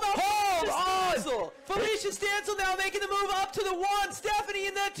 wow. How the Hold on. Felicia Stansel now making the move up to the 1. Stephanie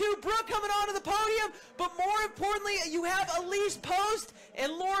in that 2. Brooke coming onto the podium. But more importantly, you have Elise Post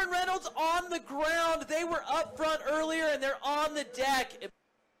and Lauren Reynolds on the ground. They were up front earlier, and they're on the deck.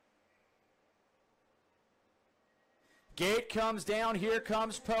 Gate comes down. Here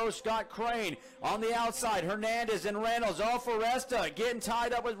comes Post. Got Crane on the outside. Hernandez and Reynolds. All Foresta getting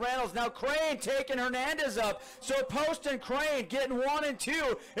tied up with Reynolds. Now Crane taking Hernandez up. So Post and Crane getting 1 and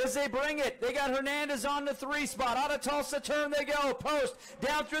 2 as they bring it. They got Hernandez on the 3 spot. Out of Tulsa turn they go. Post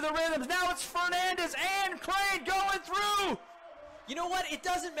down through the rhythms. Now it's Fernandez and Crane going through. You know what? It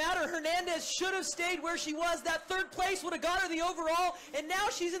doesn't matter. Hernandez should have stayed where she was. That 3rd place would have got her the overall, and now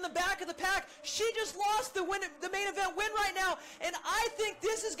she's in the back of the pack. She just lost the main event win right now, and I think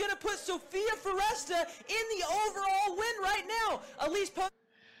this is going to put Sophia Foresta in the overall win right now. Elise Post.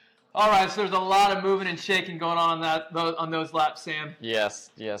 All right, so there's a lot of moving and shaking going on those laps, Sam.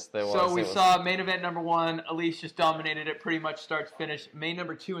 Yes, there was. So we It was- saw main event number 1. Elise just dominated it pretty much start to finish. Main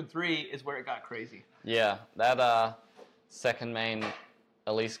number 2 and 3 is where it got crazy. Yeah, that second main,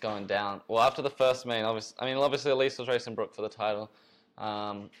 Elise going down. Well, after the first main, obviously Elise was racing Brooke for the title.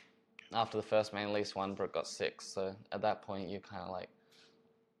 After the first main, Elise won, Brooke got 6. So at that point, you kind of like,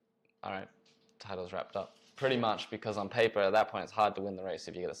 all right, title's wrapped up. Pretty much, because on paper, at that point, it's hard to win the race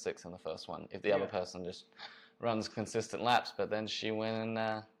if you get a 6 in the first one. If the other person just runs consistent laps, but then she went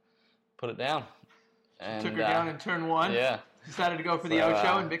and put it down. And, Took her down in turn 1. Yeah. Decided to go for the So,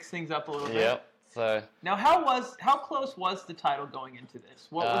 Ocho and mix things up a little bit. Yep. So Now, how close was the title going into this?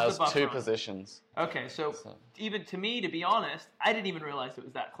 What it was was the buffer 2 on it? positions. Okay, so even to me, to be honest, I didn't even realize it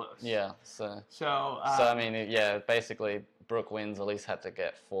was that close. Yeah. So So basically, Brooke wins. Elise had to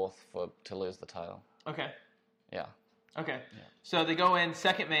get 4th to lose the title. Okay. Yeah. Okay. So they go in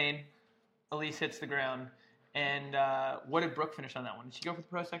second main. Elise hits the ground. And what did Brooke finish on that one? Did she go for the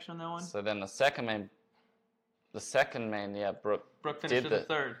pro section on that one? So then the second main, Brooke Brooke finished did in the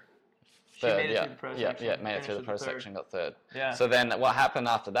third. She third, made it yeah, through the pro yeah, section. yeah, made it through the Finished pro in third. section, got 3rd. Yeah. So then what happened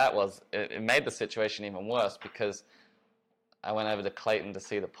after that was it made the situation even worse because I went over to Clayton to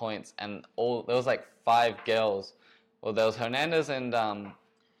see the points, and there was like 5 girls. Well, there was Hernandez and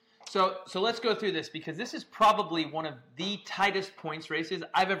So let's go through this because this is probably one of the tightest points races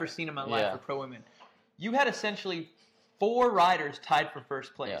I've ever seen in my life Yeah. for pro women. You had essentially 4 riders tied for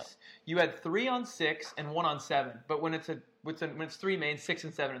first place. Yeah. You had 3 on 6 and 1 on 7. But when it's 3 mains, 6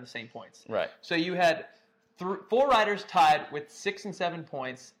 and 7 are the same points. right. So you had 4 riders tied with 6 and 7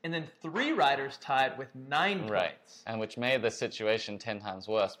 points, and then 3 riders tied with 9 Right. points. And which made the situation 10 times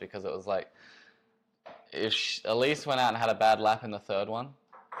worse because it was like, if Elise went out and had a bad lap in the third one,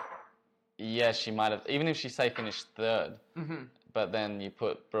 yeah, she might have, even if she, say, finished third, but then you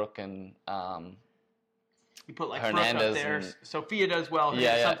put Brooke and You put like Hernandez Brooke up there. and- Sophia does well.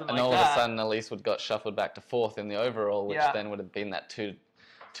 yeah, Something and like all that. of a sudden Elise got shuffled back to 4th in the overall, which Yeah. then would have been that two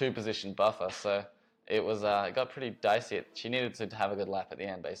position buffer. So it was it got pretty dicey. She needed to have a good lap at the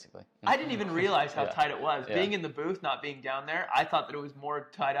end, basically. I didn't even realize how Yeah. tight it was. Yeah. Being in the booth, not being down there, I thought that it was more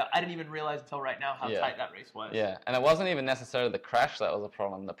tied up. I didn't even realize until right now how Yeah. tight that race was. Yeah, and it wasn't even necessarily the crash that was a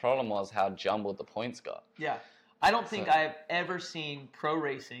problem. The problem was how jumbled the points got. Yeah. I don't think So- I've ever seen pro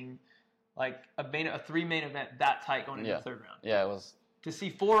racing like a 3 main event that tight going into Yeah. the third round. Yeah, it was. To see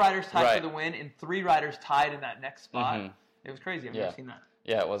 4 riders tied Right. for the win and 3 riders tied in that next spot, Mhm. it was crazy. I've Yeah. never seen that.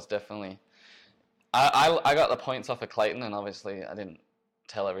 Yeah, it was definitely. I got the points off of Clayton, and obviously I didn't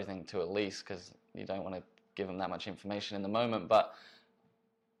tell everything to Elise because you don't want to give them that much information in the moment. But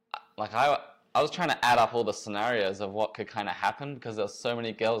like I was trying to add up all the scenarios of what could kind of happen because there were so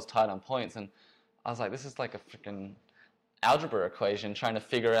many girls tied on points, and I was like, this is like a freaking algebra equation trying to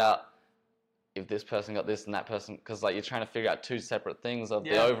figure out if this person got this and that person, because like you're trying to figure out 2 separate things of the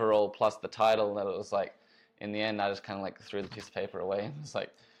Yeah. overall plus the title. That it was like, in the end, I just kind of like threw the piece of paper away and was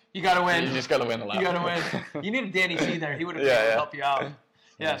like, You got to win. you just got to win the lap. You got to win. You needed Danny C there. He would have been Yeah, able to yeah. help you out.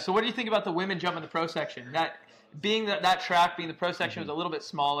 Yeah. So what do you think about the women jumping the pro section? That being that track, being the pro section was a little bit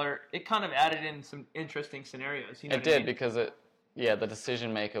smaller, it kind of added in some interesting scenarios. You know It what I did mean? because the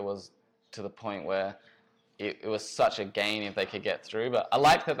decision maker was to the point where it was such a gain if they could get through. But I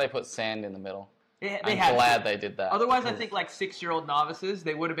like that they put sand in the middle. They I'm had glad to. they did that. Otherwise, I think like 6-year-old novices,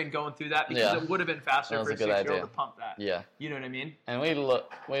 they would have been going through that because Yeah. it would have been faster That was for a a good 6-year-old idea. to pump that. Yeah, You know what I mean? and we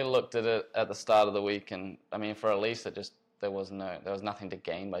looked at it at the start of the week, and I mean for Elise, there was nothing to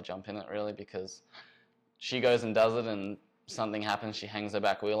gain by jumping it really because she goes and does it, and something happens, she hangs her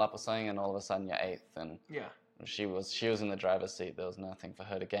back wheel up or something, and all of a sudden you're 8th, and Yeah. she was in the driver's seat. There was nothing for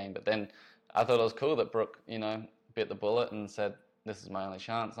her to gain. But then I thought it was cool that Brooke, bit the bullet and said, "This is my only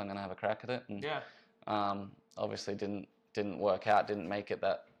chance. I'm going to have a crack at it." And Yeah. obviously didn't work out. Didn't make it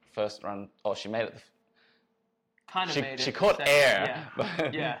that first run. Oh, she made it. Kind of made it. She caught second. air, Yeah.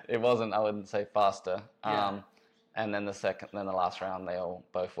 but Yeah. it wasn't. I wouldn't say faster. Yeah. And then the last round, they all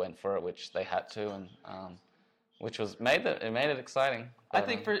both went for it, which they had to, and which made it exciting. I But,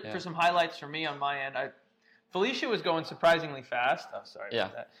 think yeah. for some highlights for me on my end, Felicia was going surprisingly fast. Oh, sorry Yeah.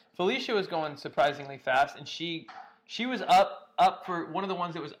 about that. Felicia was going surprisingly fast, and she was up for one of the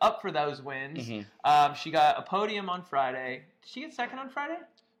ones that was up for those wins. Mhm. She got a podium on Friday. Did she get second on Friday,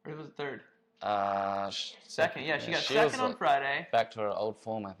 or was it third? Second. Yeah, she got was, second on like, Friday. Back to her old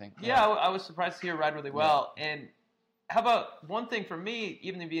form, I think. Yeah, I was surprised to see her ride really well. And how about one thing for me,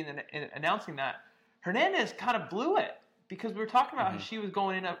 even being in announcing that, Hernandez kind of blew it because we were talking about how she was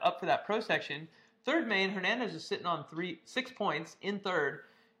going in up for that pro section. Third main, Hernandez is sitting on 6 points in third.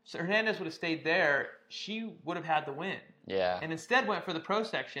 So Hernandez would have stayed there. She would have had the win. Yeah. And instead went for the pro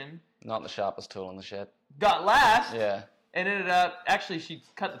section, Not the sharpest tool in the shed. got last, Yeah. and ended up, actually she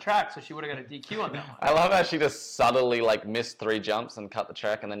cut the track, so she would have got a DQ on that one. I love how she just subtly missed 3 jumps and cut the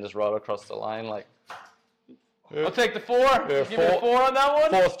track and then just rolled across the line I'll take the 4. Yeah, Give me the 4 on that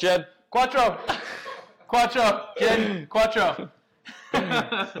one. 4th, Jed. Quattro. Jen, Quattro.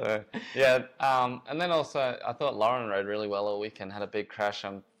 So, yeah, and then also I thought Lauren rode really well all weekend. Had a big crash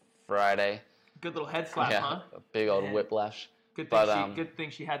on Friday. Good little head slap, Yeah, huh? a big old Man. whiplash. Good thing, But, good thing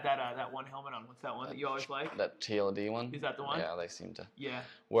she had that one helmet on. What's that one that you always like? That TLD one. Is that the one? Yeah, they seem to Yeah.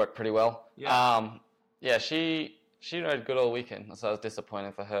 work pretty well. Yeah. Yeah, she rode good all weekend, so I was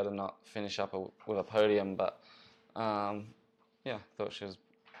disappointed for her to not finish up with a podium, but yeah, thought she was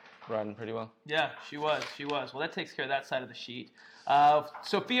riding pretty well. Yeah, she was. Well, that takes care of that side of the sheet.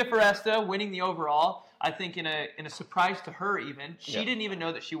 Sophia Foresta winning the overall. I think in a surprise to her even. She Yeah. didn't even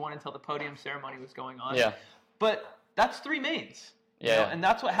know that she won until the podium ceremony was going on. Yeah. But that's 3 mains. you Yeah. know, and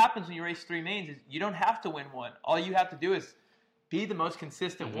that's what happens when you race 3 mains is you don't have to win one. All you have to do is be the most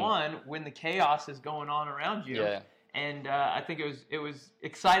consistent one when the chaos is going on around you. Yeah. And I think it was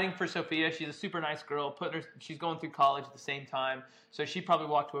exciting for Sophia. She's a super nice girl. She's going through college at the same time, so she probably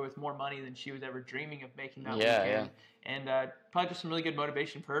walked away with more money than she was ever dreaming of making that weekend. And probably just some really good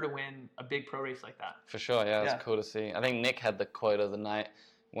motivation for her to win a big pro race like that. For sure, yeah, Yeah. it's cool to see. I think Nick had the quote of the night.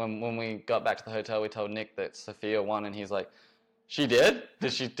 When we got back to the hotel, we told Nick that Sophia won, and he's like, "She did?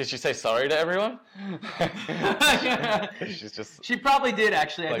 Did she say sorry to everyone?" She's just She probably did,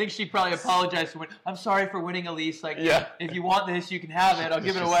 actually. I Like- think she probably apologized for winning. I'm sorry for winning, Elise. Like, Yeah. if you want this, you can have it. I'll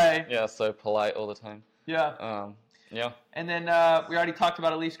give it she's- away. Yeah, so polite all the time. Yeah. Yeah. And then we already talked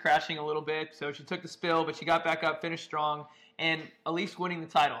about Elise crashing a little bit. So she took the spill, but she got back up, finished strong. And Elise winning the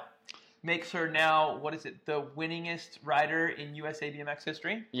title makes her now, the winningest rider in USA BMX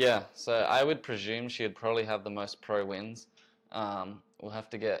history? Yeah, so I would presume she would probably have the most pro wins. We'll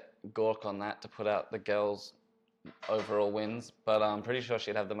have to get Gork on that to put out the girls' overall wins, but I'm pretty sure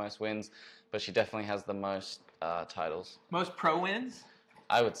she'd have the most wins, but she definitely has the most titles. Most pro wins?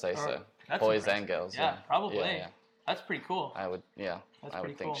 I would say so. That's Boys impressive. and girls. Yeah, probably. Yeah. That's pretty cool. I would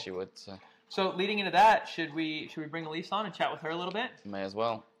pretty think cool. she would. So So leading into that, should we bring Elise on and chat with her a little bit? may as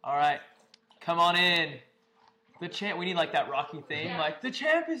well. All right, come on in. The champ. We need like that Rocky theme, like the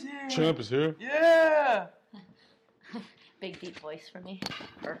champ is here. Champ is here. Yeah. Big deep voice for me.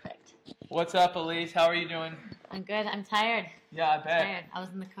 Perfect. What's up, Elise? How are you doing? I'm good. I'm tired. Yeah, I bet. Tired. I was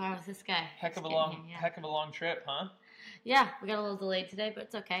in the car with this guy. Heck of a Just long, getting here, heck of a long trip, huh? Yeah, we got a little delayed today, but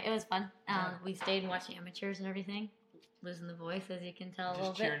it's okay. It was fun. We stayed and watched the amateurs and everything. Losing the voice, as you can tell, a little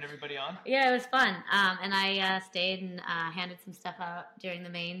Just bit. cheering everybody on. Yeah, it was fun. And I stayed and handed some stuff out during the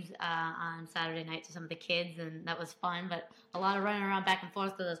mains on Saturday night to some of the kids, and that was fun. But a lot of running around back and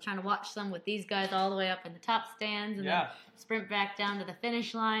forth because I was trying to watch some with these guys all the way up in the top stands, and then sprint back down to the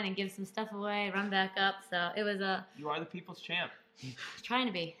finish line and give some stuff away, run back up. So it was a. You are the people's champ. Trying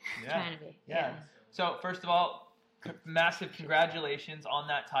to be. Yeah. Trying to be. Yeah. So first of all, massive congratulations on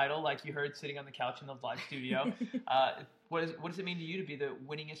that title, like you heard sitting on the couch in the live studio. What does it mean to you to be the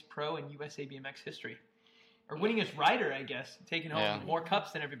winningest pro in USA BMX history? Or winningest rider, I guess, taking home more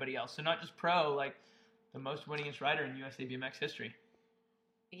cups than everybody else. So not just pro, like the most winningest rider in USA BMX history.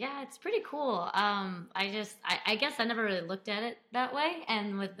 Yeah, it's pretty cool. I guess I never really looked at it that way.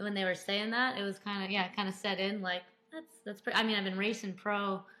 And when they were saying that, it was kind of set in like, that's pretty, I mean, I've been racing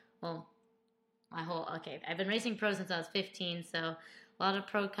pro, well, I've been racing pro since I was 15, so a lot of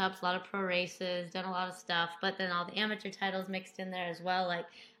pro cups, a lot of pro races, done a lot of stuff, but then all the amateur titles mixed in there as well. Like,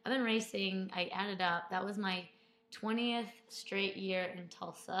 I've been racing, I added up, that was my 20th straight year in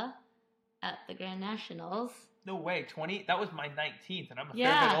Tulsa at the Grand Nationals. No way, 20? That was my 19th, and I'm a fair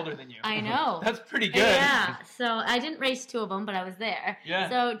Yeah, bit older than you. I know. That's pretty good. Yeah, so I didn't race two of them, but I was there. Yeah.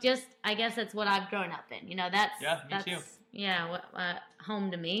 So just, I guess that's what I've grown up in. You know, that's too. Yeah,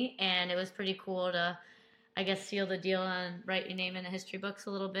 home to me, and it was pretty cool to, I guess, seal the deal and write your name in the history books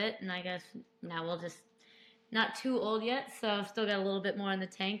a little bit. And I guess now we'll just, not too old yet, so still got a little bit more in the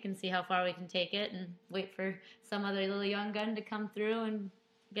tank and see how far we can take it, and wait for some other little young gun to come through and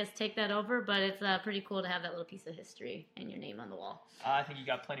I guess take that over. But it's pretty cool to have that little piece of history and your name on the wall. I think you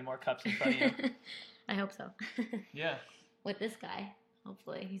got plenty more cups in front of you. I hope so. Yeah. With this guy,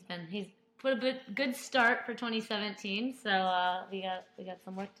 hopefully he's put a good start for 2017. So we got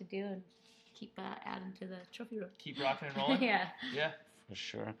some work to do and keep adding to the trophy room. Keep rocking and rolling. Yeah. Yeah. For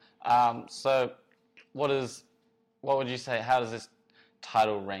sure. So what would you say, how does this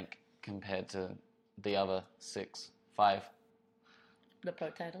title rank compared to the other 5? The pro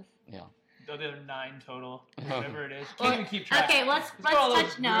titles. Yeah. The other 9 total, whatever it is. Well, Can't even keep track. okay, let's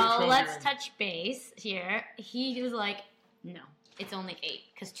touch touch base here. He was like, no, it's only 8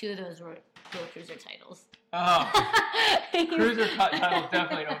 because 2 of those were Pro Cruiser titles. Oh, cruiser titles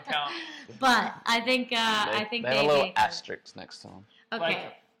definitely don't count. But I think they they have a little asterisk next to them. Okay.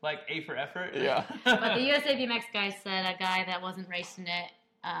 Like A for effort. Yeah. But the USA BMX guys said a guy that wasn't racing it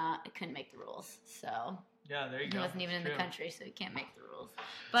couldn't make the rules. So yeah, there you he go. wasn't even in True. the country, so he can't make the rules.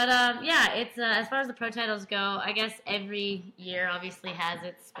 But yeah, it's as far as the pro titles go, I guess every year obviously has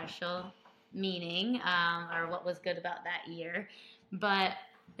its special meaning or what was good about that year. But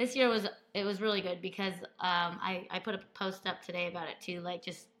this year was really good because I put a post up today about it too. Like,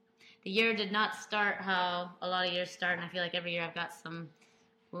 just the year did not start how a lot of years start, and I feel like every year I've got some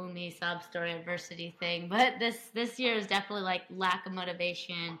wound-me sob story adversity thing. But this year is definitely like lack of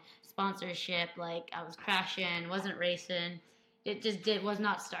motivation, sponsorship. Like, I was crashing, wasn't racing. It just was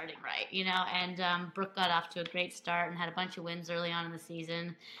not starting right, you know. And Brooke got off to a great start and had a bunch of wins early on in the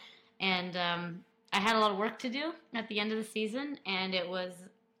season. And I had a lot of work to do at the end of the season, and it was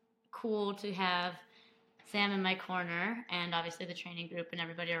cool to have Sam in my corner and obviously the training group and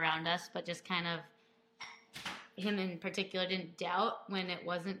everybody around us, but just kind of him in particular didn't doubt when it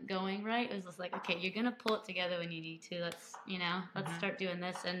wasn't going right. It was just like, okay, you're going to pull it together when you need to. Let's start doing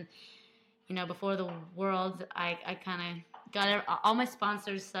this. And, you know, before the Worlds, I kind of got all my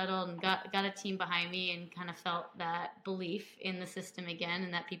sponsors settled and got a team behind me and kind of felt that belief in the system again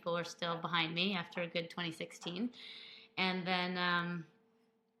and that people were still behind me after a good 2016. And then,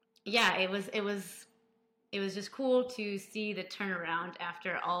 yeah, it was just cool to see the turnaround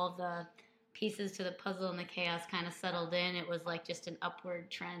after all of the pieces to the puzzle and the chaos kind of settled in. It was like just an upward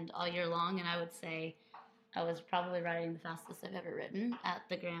trend all year long, and I would say I was probably riding the fastest I've ever ridden at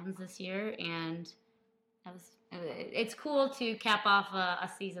the Grands this year, and it's cool to cap off a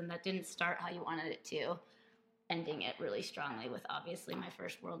season that didn't start how you wanted it to, ending it really strongly with obviously my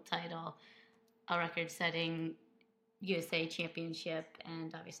first world title, a record-setting USA championship,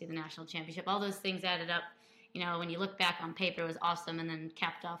 and obviously the national championship. All those things added up. You know, when you look back on paper, it was awesome, and then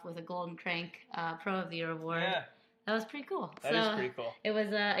capped off with a Golden Crank Pro of the Year award. Yeah. That was pretty cool. That is pretty cool. It was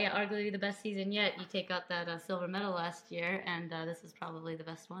arguably the best season yet. You take out that silver medal last year, and this is probably the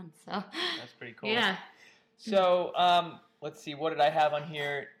best one. So that's pretty cool. Yeah. So let's see. What did I have on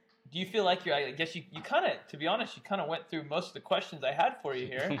here? Do you feel like I guess you kind of, to be honest, you kind of went through most of the questions I had for you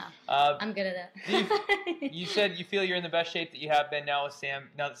here. I'm good at that. You said you feel you're in the best shape that you have been now with Sam.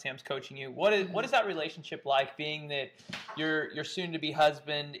 Now that Sam's coaching you, what is that relationship like? Being that your soon-to-be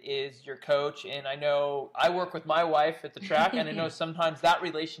husband is your coach, and I know I work with my wife at the track, and I know sometimes that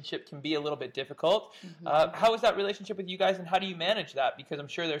relationship can be a little bit difficult. How is that relationship with you guys, and how do you manage that? Because I'm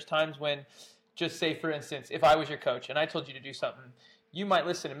sure there's times when, just say for instance, if I was your coach and I told you to do something, you might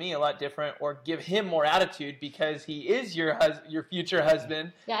listen to me a lot different or give him more attitude because he is your future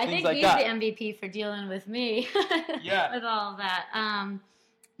husband. Yeah, I think like he's that. the MVP for dealing with me. Yeah. With all of that.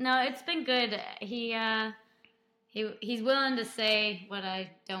 No, it's been good. He's willing to say what I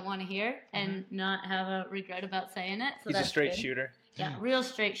don't want to hear and not have a regret about saying it. So He's that's a straight good. shooter. Yeah, real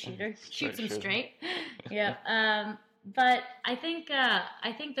straight shooter. Shoots him shooter. straight. Yeah. But I think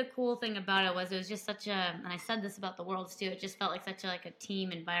the cool thing about it was just such a, and I said this about the Worlds too, it just felt like such a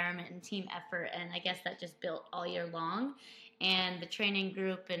team environment and team effort, and I guess that just built all year long. And the training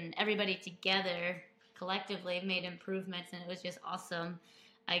group and everybody together collectively made improvements, and it was just awesome,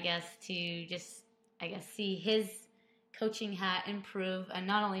 I guess, to just, see his coaching hat improve, and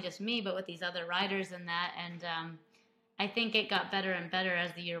not only just me, but with these other riders and that. And I think it got better and better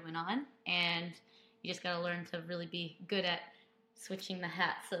as the year went on, and you just got to learn to really be good at switching the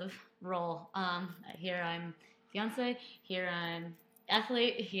hats of role. Here I'm fiance, here I'm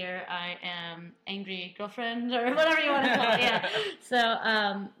athlete, here I am angry girlfriend, or whatever you want to call it. Yeah.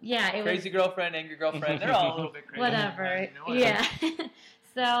 So, it Crazy girlfriend, angry girlfriend, they're all a little bit crazy. whatever. Yeah.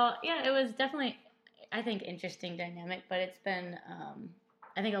 So, yeah, it was definitely, I think, interesting dynamic, but it's been,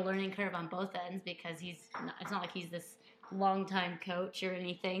 I think, a learning curve on both ends, because it's not like he's this long-time coach or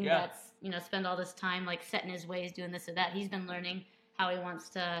anything that's, spend all this time setting his ways, doing this or that. He's been learning how he wants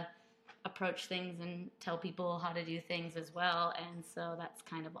to approach things and tell people how to do things as well, and so that's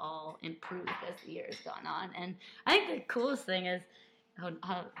kind of all improved as the year has gone on. And I think the coolest thing is how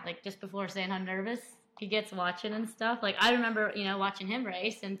just before saying how nervous he gets watching and stuff. I remember, watching him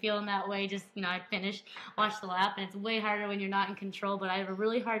race and feeling that way. Just, I'd finish, watch the lap, and it's way harder when you're not in control. But I have a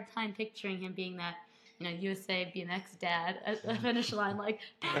really hard time picturing him being that, USA BMX dad at the finish line,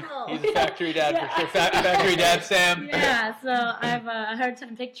 pedal. He's a factory dad for sure. Factory dad, Sam. Yeah, so I have a hard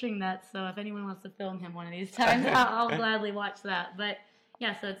time picturing that. So if anyone wants to film him one of these times, I'll gladly watch that. But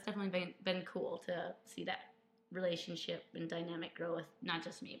yeah, so it's definitely been cool to see that relationship and dynamic grow with not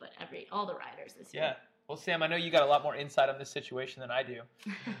just me, but all the riders this year. Yeah. Well, Sam, I know you got a lot more insight on this situation than I do.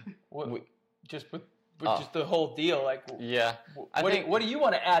 Just the whole deal, Yeah. What do you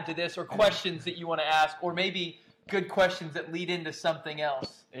want to add to this, or questions that you want to ask, or maybe good questions that lead into something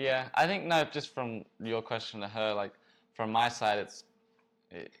else? Yeah, I think just from your question to her, from my side,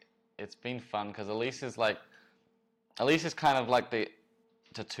 it's been fun because Elise is kind of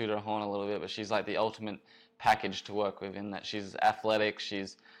to toot her horn a little bit, but she's the ultimate package to work with, in that she's athletic,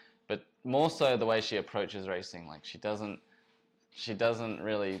 but more so the way she approaches racing. She doesn't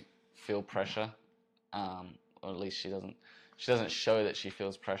really feel pressure. Or at least she doesn't show that she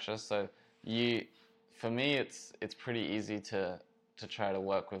feels pressure. So for me, it's pretty easy to try to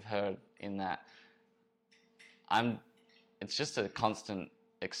work with her in that. It's just a constant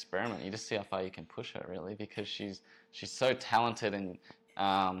experiment. You just see how far you can push her, really, because she's so talented and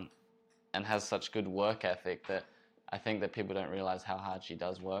has such good work ethic that I think that people don't realize how hard she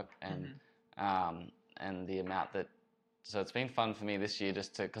does work, and the amount that. So it's been fun for me this year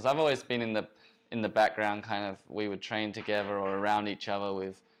because I've always been in the background, kind of, we would train together or around each other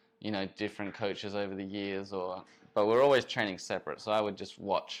with, different coaches over the years, but we're always training separate. So I would just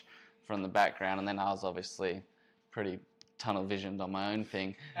watch from the background, and then I was obviously pretty tunnel visioned on my own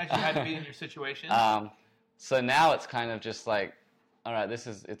thing. As you had to be in your situation. So now it's kind of just all right,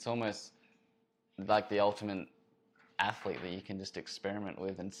 it's almost like the ultimate athlete that you can just experiment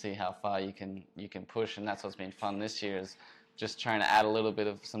with and see how far you can push, and that's what's been fun this year, is just trying to add a little bit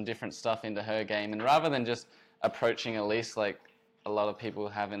of some different stuff into her game. And rather than just approaching Elise like a lot of people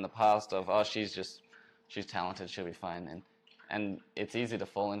have in the past of, she's talented, she'll be fine. And it's easy to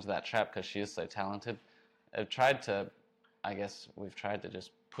fall into that trap because she is so talented. have tried to, I guess we've tried to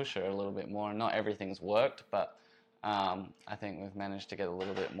just push her a little bit more. Not everything's worked, but I think we've managed to get a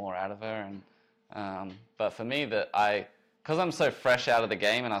little bit more out of her. And but for me, because I'm so fresh out of the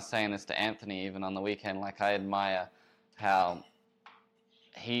game, and I was saying this to Anthony even on the weekend, like I admire how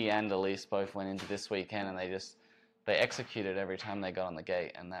he and Elise both went into this weekend, and they executed every time they got on the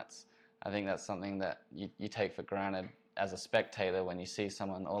gate, and I think that's something that you take for granted as a spectator when you see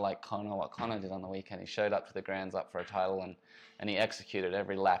someone, or like Connor, what Connor did on the weekend. He showed up to the Grands up for a title, and he executed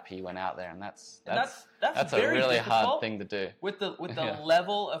every lap he went out there, and that's a very really hard difficult thing to do. With the Yeah.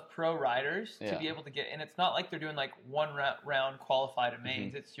 level of pro riders to Yeah. be able to get, and it's not like they're doing like one round qualified of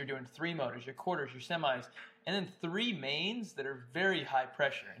mains. It's you're doing 3 motors, your quarters, your semis, and then 3 mains that are very high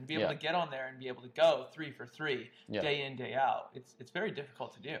pressure, and be able to get on there and be able to go 3 for 3 day in, day out. It's very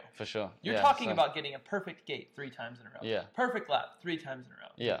difficult to do. For sure. You're Yeah, talking so- about getting a perfect gate 3 times in a row. Yeah. Perfect lap 3 times in a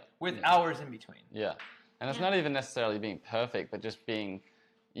row. Yeah. With hours in between. Yeah. And it's not even necessarily being perfect, but just being,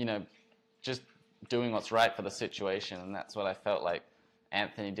 just doing what's right for the situation. And that's what I felt like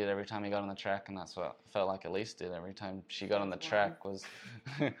Anthony did every time he got on the track, and that's what I felt like Elise did every time she got on the track was,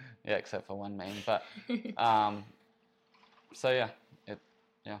 yeah, except for one main. But, so yeah,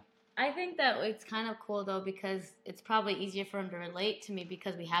 I think that it's kind of cool though, because it's probably easier for him to relate to me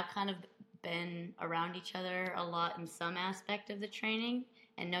because we have kind of been around each other a lot in some aspect of the training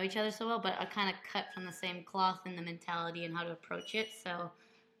and know each other so well, but are kind of cut from the same cloth in the mentality and how to approach it. So,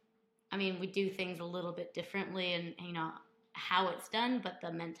 I mean, we do things a little bit differently and, how it's done, but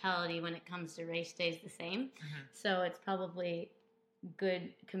the mentality when it comes to race day is the same. So it's probably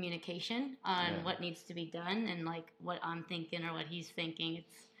good communication on what needs to be done and like what I'm thinking or what he's thinking.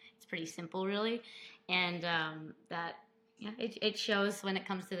 It's pretty simple, really, and it shows when it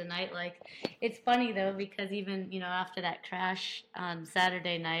comes to the night. Like, it's funny though because even after that crash on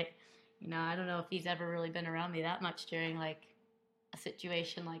Saturday night, I don't know if he's ever really been around me that much during like a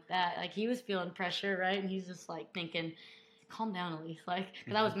situation like that. Like, he was feeling pressure, right, and he's just like thinking, calm down, Elise, like,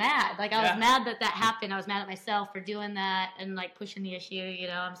 because I was mad. Like, I was mad that happened. I was mad at myself for doing that and like pushing the issue.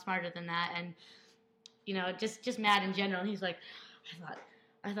 I'm smarter than that, and just mad in general. And he's like,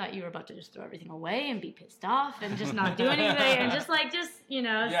 I thought you were about to just throw everything away and be pissed off and just not do anything and just see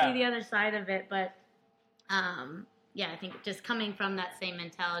the other side of it. But I think just coming from that same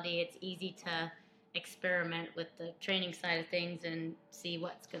mentality, it's easy to experiment with the training side of things and see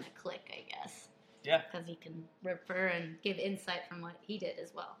what's going to click, I guess. Yeah. Because he can refer and give insight from what he did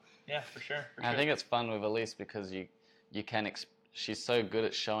as well. Yeah, for sure. I think it's fun with Elise because you can she's so good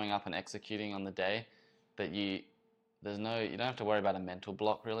at showing up and executing on the day that you don't have to worry about a mental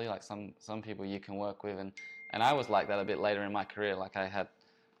block really. Like some people you can work with, and I was like that a bit later in my career. Like I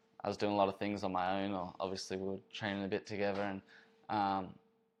was doing a lot of things on my own, or obviously we were training a bit together, and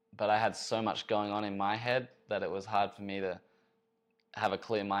but I had so much going on in my head that it was hard for me to have a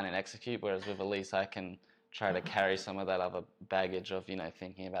clear mind and execute. Whereas with Elise, I can try to carry some of that other baggage of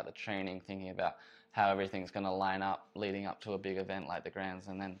thinking about the training, thinking about how everything's going to line up leading up to a big event like the Grands,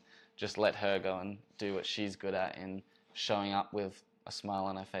 and then just let her go and do what she's good at in showing up with a smile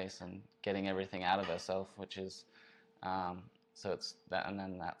on her face and getting everything out of herself, which is so it's that, and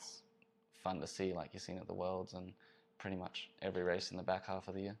then that's fun to see, like you've seen at the Worlds and pretty much every race in the back half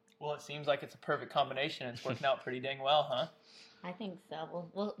of the year. Well, it seems like it's a perfect combination. It's working out pretty dang well, huh? I think so.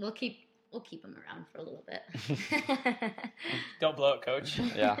 We'll keep him around for a little bit. Don't blow it, Coach.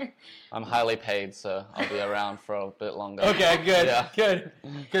 Yeah, I'm highly paid, so I'll be around for a bit longer. Okay, good, Yeah.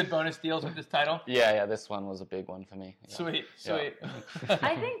 good bonus deals with this title. Yeah, this one was a big one for me. Yeah. Sweet. Yeah.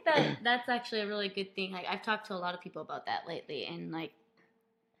 I think that's actually a really good thing. Like, I've talked to a lot of people about that lately, and like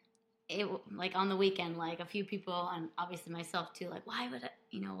on the weekend, like a few people, and obviously myself too, like why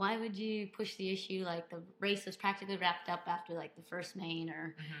would you push the issue? Like, the race was practically wrapped up after like the first main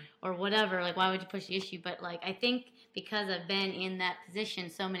or whatever. Like, why would you push the issue? But like, I think because I've been in that position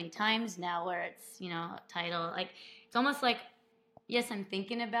so many times now, where it's a title, like it's almost like, yes, I'm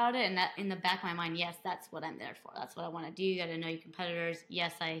thinking about it, and that in the back of my mind, yes, that's what I'm there for. That's what I want to do. You got to know your competitors.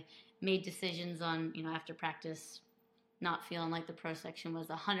 Yes, I made decisions on after practice, not feeling like the pro section was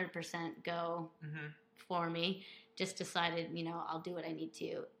 100% go for me. Just decided, I'll do what I need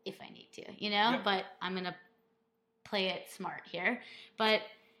to if I need to, Yep. But I'm going to play it smart here. But,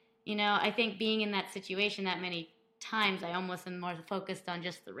 I think being in that situation that many times, I almost am more focused on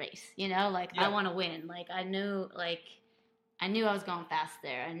just the race, like I want to win. Like, I knew I was going fast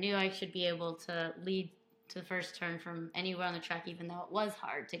there. I knew I should be able to lead to the first turn from anywhere on the track, even though it was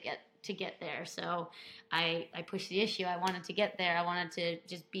hard to get there. So I pushed the issue. I wanted to get there. I wanted to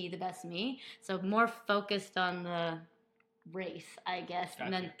just be the best me. So more focused on race, I guess,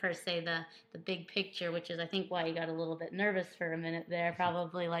 and then per se the big picture, which is I think why you got a little bit nervous for a minute there.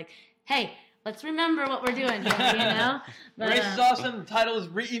 Probably like, hey, let's remember what we're doing here, you know? The race is awesome. The title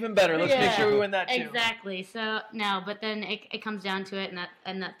is even better. Let's make sure we win that too. Exactly. So no, but then it comes down to it,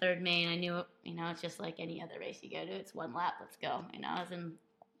 and that third main, I knew, you know, it's just like any other race you go to. It's one lap. Let's go. You know, I was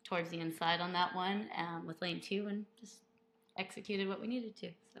towards the inside on that one with lane 2 and just executed what we needed to.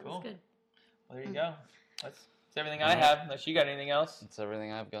 So it was good. Well, there you go. That's everything I have. Unless you got anything else. That's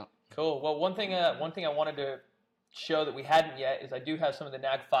everything I've got. Cool. Well, one thing I wanted to show that we hadn't yet is I do have some of the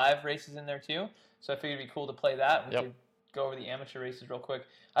NAG 5 races in there too. So I figured it'd be cool to play that. We could go over the amateur races real quick.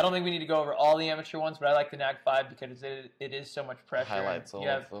 I don't think we need to go over all the amateur ones, but I like the NAG 5 because it is so much pressure. Highlights all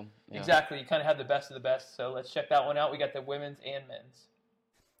of them. Yeah. Exactly. You kind of have the best of the best. So let's check that one out. We got the women's and men's.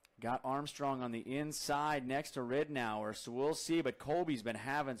 Got Armstrong on the inside next to Ridnour, so we'll see. But Colby's been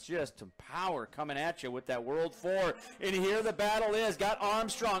having just some power coming at you with that World 4. And here the battle is. Got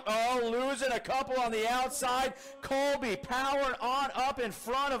Armstrong. Oh, losing a couple on the outside. Colby powering on up in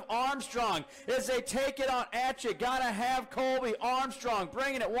front of Armstrong as they take it on at you. Got to have Colby. Armstrong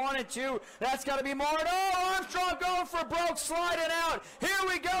bringing it 1 and 2. That's got to be more. Oh, Armstrong going for broke, sliding out. Here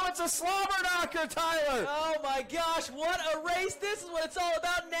we go. It's a slobber knocker, Tyler. Oh, my gosh. What a race. This is what it's all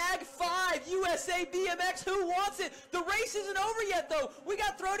about. NAG 5, USA BMX, who wants it? The race isn't over yet, though. We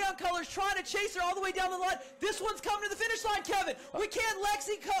got Throwdown Colors trying to chase her all the way down the line. This one's coming to the finish line, Kevin. We can't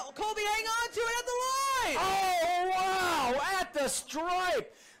Lexi Colby hang on to it at the line. Oh, wow, at the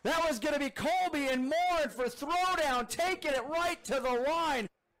stripe. That was going to be Colby and Moore for Throwdown, taking it right to the line.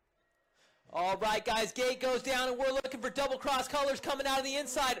 All right, guys, gate goes down, and we're looking for double cross colors coming out of the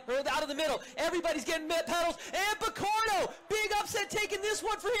inside, or out of the middle. Everybody's getting pedals, and Picardo, big upset taking this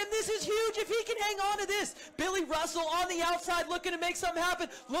one for him. This is huge if he can hang on to this. Billy Russell on the outside looking to make something happen.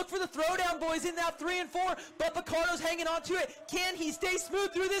 Look for the Throwdown boys in that 3 and 4, but Picardo's hanging on to it. Can he stay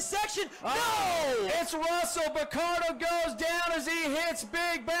smooth through this section? No! It's Russell. Picardo goes down as he hits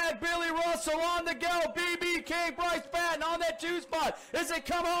big bad Billy Russell on the go. BB King, Bryce Batten on that 2 spot. As they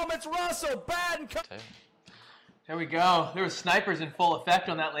come home, it's Russell. Batten. There we go. There were snipers in full effect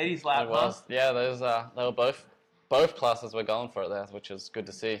on that ladies' lap. It was. Yeah, those they were both classes were going for it there, which is good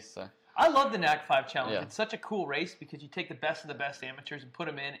to see. So I love the NAG 5 challenge. Yeah. It's such a cool race because you take the best of the best amateurs and put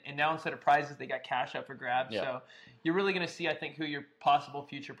them in, and now instead of prizes, they got cash up for grabs. Yeah. So you're really going to see, I think, who your possible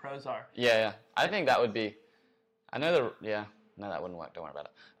future pros are. Yeah. I think that would be. I know no, that wouldn't work. Don't worry about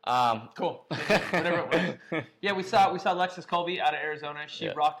it. Cool. Whatever it was. Yeah, we saw Alexis Colby out of Arizona. She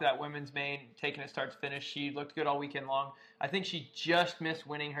rocked that women's main, taking it start to finish. She looked good all weekend long. I think she just missed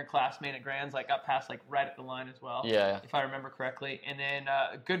winning her class main at Grands, got past right at the line as well. Yeah. If I remember correctly. And then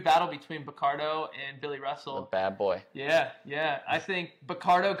a good battle between Picardo and Billy Russell. The bad boy. Yeah. I think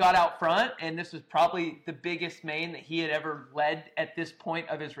Picardo got out front, and this was probably the biggest main that he had ever led at this point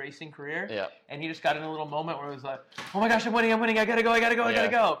of his racing career. Yeah. And he just got in a little moment where it was like, oh my gosh, I'm winning, I gotta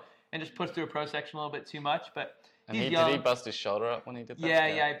go. And just pushed through a pro section a little bit too much, but he's young. Did he bust his shoulder up when he did that?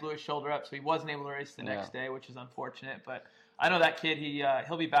 Yeah, he blew his shoulder up, so he wasn't able to race the next day, which is unfortunate. But I know that kid,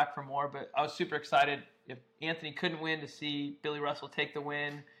 he'll be back for more, but I was super excited if Anthony couldn't win to see Billy Russell take the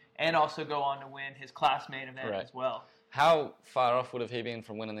win and also go on to win his class main event as well. How far off would have he been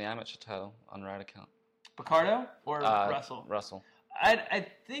from winning the amateur title on rider count? Picardo or Russell? Russell. I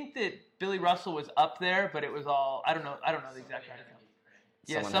think that Billy Russell was up there, but it was all, I don't know the exact rider count.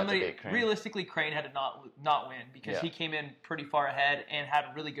 Yeah, somebody realistically Crane had to not win because he came in pretty far ahead and had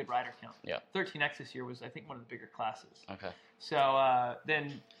a really good rider count. Yeah, 13X this year was I think one of the bigger classes. Okay. So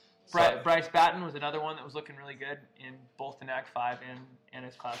then Bryce Batten was another one that was looking really good in both the NAG 5 and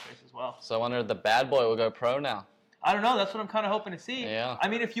his class race as well. So I wonder if the bad boy will go pro now. I don't know. That's what I'm kind of hoping to see. Yeah. I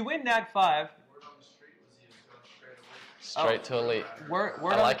mean, if you win NAG 5. Straight to elite.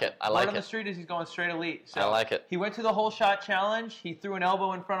 I like it. Word on the street is he's going straight elite. So I like it. He went to the whole shot challenge. He threw an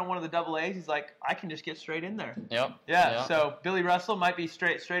elbow in front of one of the double A's. He's like, I can just get straight in there. Yep. Yeah. So Billy Russell might be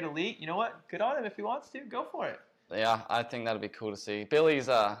straight elite. You know what? Good on him if he wants to. Go for it. Yeah, I think that'd be cool to see. Billy's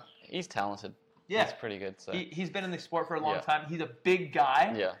he's talented. Yeah. He's pretty good. So he's been in the sport for a long time. He's a big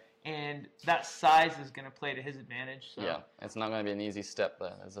guy. Yeah. And that size is going to play to his advantage. So. Yeah. It's not going to be an easy step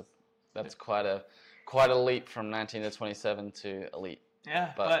there. That's quite a leap from 19 to 27 to elite.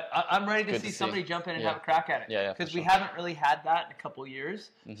 Yeah, but I'm ready to see somebody jump in and have a crack at it. Yeah, because we haven't really had that in a couple of years.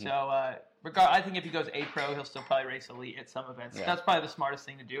 Mm-hmm. So I think if he goes A Pro, he'll still probably race elite at some events. Yeah. That's probably the smartest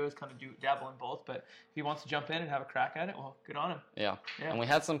thing to do is kind of dabble in both. But if he wants to jump in and have a crack at it, well, good on him. Yeah. And we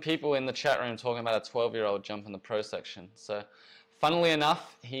had some people in the chat room talking about a 12-year-old jump in the pro section. So funnily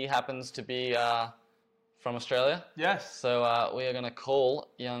enough, he happens to be from Australia. Yes. So we are going to call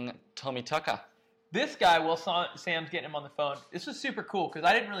young Tommy Tucker. This guy, while Sam's getting him on the phone, this was super cool because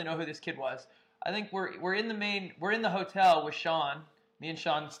I didn't really know who this kid was. I think we're in the hotel with Sean. Me and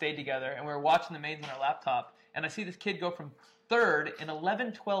Sean stayed together, and we were watching the mains on our laptop. And I see this kid go from third in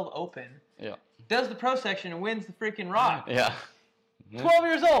 11-12 Open. Yeah. Does the pro section and wins the freaking rock. Yeah. 12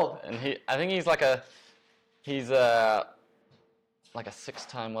 years old. And I think he's like a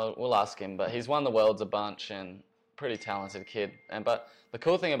 6-time world. We'll ask him, but he's won the worlds a bunch and pretty talented kid. But the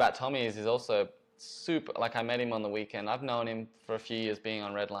cool thing about Tommy is he's also super. Like I met him on the weekend. I've known him for a few years being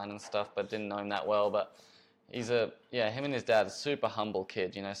on Redline and stuff, but didn't know him that well. But he's him and his dad, a super humble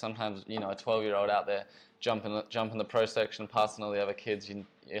kid. You know, sometimes a 12-year-old out there jumping the pro section, passing all the other kids. You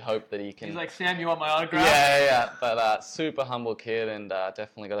hope that he can. He's like, Sam, you want my autograph? Yeah. But super humble kid and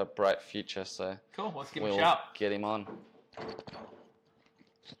definitely got a bright future. So cool. Let's give him a shout. Get him on.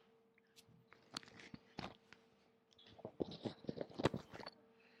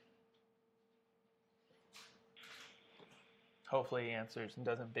 Hopefully he answers and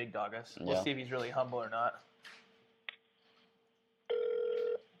doesn't big dog us. We'll see if he's really humble or not.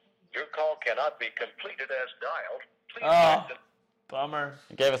 Your call cannot be completed as dialed. Please bummer.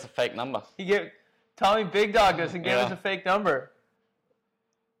 He gave us a fake number. Tommy big dogged us and gave us a fake number.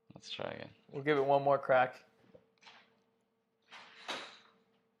 Let's try again. We'll give it one more crack.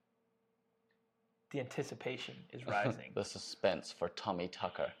 The anticipation is rising. The suspense for Tommy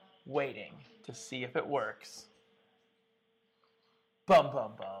Tucker. Waiting to see if it works. Bum,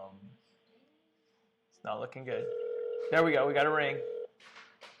 bum, bum. It's not looking good. There we go. We got a ring.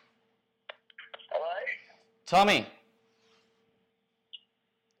 Hello? Tommy.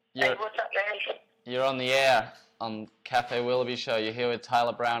 Hey, what's up, man? You're on the air on Cafe Willoughby Show. You're here with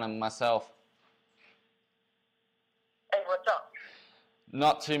Tyler Brown and myself. Hey, what's up?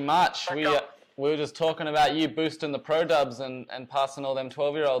 Not too much. We were just talking about you boosting the pro dubs and passing all them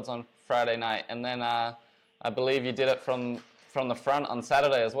 12-year-olds on Friday night. And then I believe you did it from the front on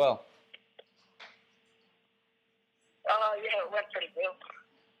Saturday as well. Oh, yeah, it went pretty well.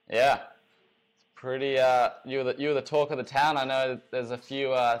 Yeah. Pretty. You were the talk of the town. I know there's a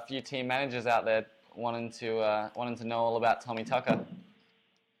few team managers out there wanting to know all about Tommy Tucker.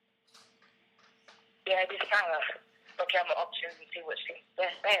 Yeah, just kind of look at my options and see what seems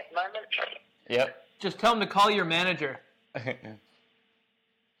best at the moment. Yep. Just tell him to call your manager.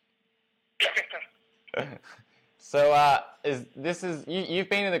 So you've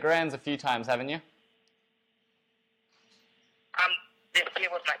been to the Grands a few times, haven't you? This year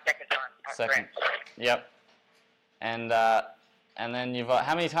was my second time. Second. Yep. And then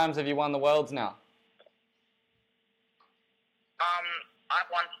how many times have you won the Worlds now? I've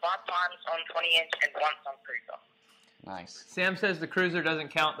won 5 times on 20-inch and once on cruiser. Nice. Sam says the cruiser doesn't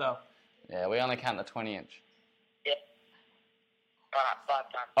count though. Yeah, we only count the 20-inch. Yeah.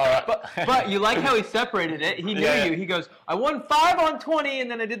 5 times. All right. But you like how he separated it. He knew you. He goes, I won 5 on 20,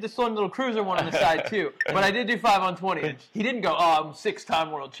 and then I did this one little cruiser one on the side too. But I did do 5 on 20. He didn't go, I'm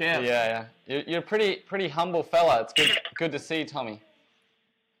 6-time world champ. Yeah. You're a pretty humble fella. It's good to see, Tommy.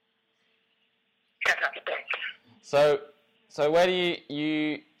 So where do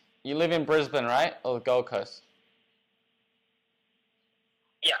you live in Brisbane, right, or the Gold Coast?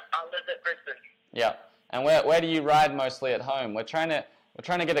 Yeah, I live at Brisbane. Yeah. And where do you ride mostly at home? We're trying to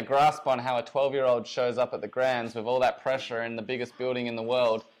get a grasp on how a 12-year-old shows up at the Grands with all that pressure in the biggest building in the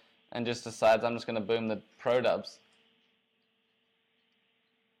world and just decides, I'm just going to boom the pro dubs.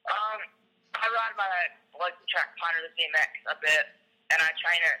 I ride my local track, Pioneer the CMX, a bit, and I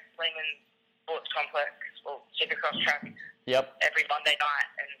train at Sleeman Sports Complex, or Supercross track. Yep. Every Monday night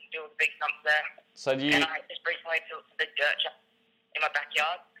and do the big jumps there. So do you? And I just recently built a big dirt track in my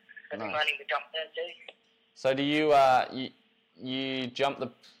backyard. So I'm learning to jump there too. So do you you jump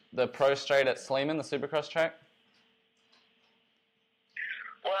the pro straight at Sleeman, the Supercross track?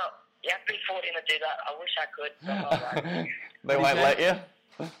 Well, you have to be 14 to do that. I wish I could. But I'm not. They won't let you?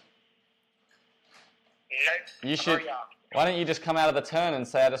 Nope. You should. Why don't you just come out of the turn and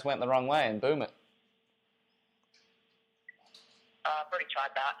say I just went the wrong way and boom it? I've already tried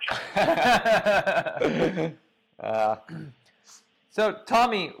that. So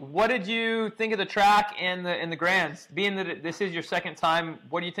Tommy, what did you think of the track and the Grands? Being that this is your second time,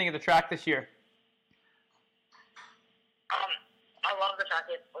 what do you think of the track this year? I love the track.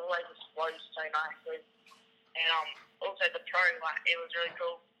 It always flows so nicely, and also the pro, it was really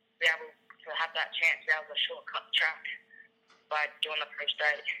cool to be able to have that chance to be able to shortcut the track by doing the pro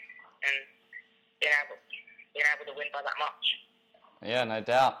straight and being able to win by that much. Yeah, no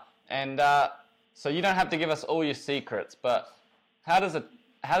doubt. And so you don't have to give us all your secrets, but how does a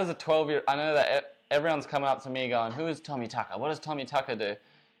 12-year? I know that everyone's coming up to me going, "Who is Tommy Tucker? What does Tommy Tucker do?"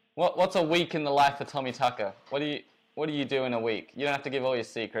 What's a week in the life of Tommy Tucker? What do you do in a week? You don't have to give all your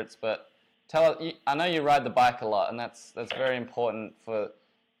secrets, but tell us. I know you ride the bike a lot, and that's very important for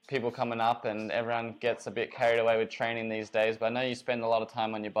people coming up, and everyone gets a bit carried away with training these days. But I know you spend a lot of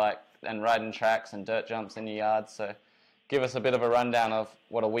time on your bike and riding tracks and dirt jumps in your yard. So give us a bit of a rundown of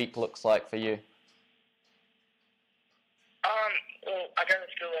what a week looks like for you. Well, I go to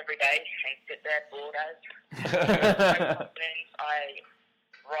school every day and sit there bored as.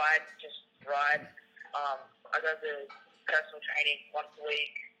 I ride. I go to personal training once a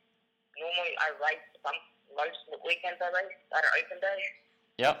week. Normally I race most weekends I race at an open day.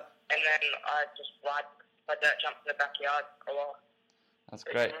 Yep. And then I just ride my dirt jumps in the backyard a lot. That's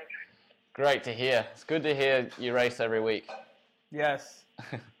great. Great to hear. It's good to hear you race every week. Yes.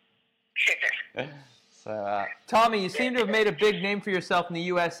 So, Tommy, you seem to have made a big name for yourself in the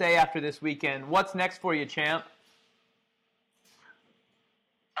USA after this weekend. What's next for you, champ?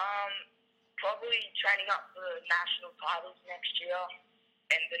 Probably training up for national titles next year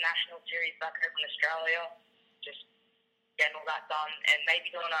and the national series back over in Australia. Just getting all that done and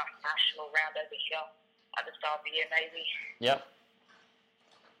maybe doing a national round over here at the start of the year, maybe. Yep.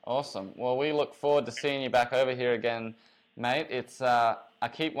 Awesome. Well, we look forward to seeing you back over here again, mate. It's I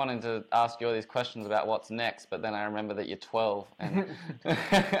keep wanting to ask you all these questions about what's next, but then I remember that you're 12, and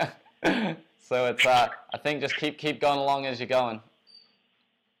so it's I think just keep going along as you're going.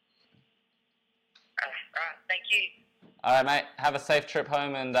 Thank you. All right, mate. Have a safe trip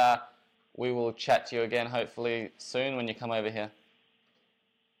home, and we will chat to you again hopefully soon when you come over here.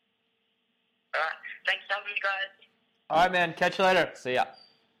 All right. Thanks for having me, guys. All right, man. Catch you later. See ya.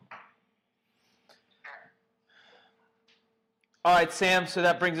 All right, Sam, so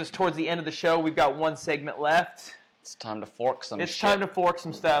that brings us towards the end of the show. We've got one segment left. It's time to fork some It's shit. time to fork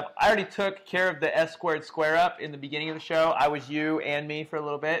some stuff. I already took care of the S squared square up in the beginning of the show. I was you and me for a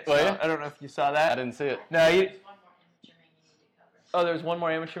little bit. Oh, So yeah? I don't know if you saw that. I didn't see it. No, you... Oh, there's one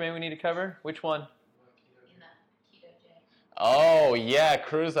more amateur main we need to cover? Which one? Oh, yeah,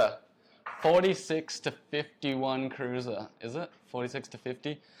 Cruiser. 46 to 51 Cruiser. Is it? 46 to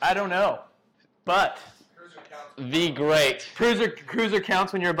 50? I don't know. But... The great. Cruiser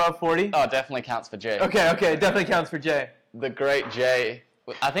counts when you're above 40? Oh, it definitely counts for Jay. Okay, it definitely counts for Jay. The great Jay.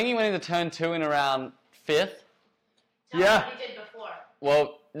 I think he went into turn 2 in around 5th. Yeah. He did before.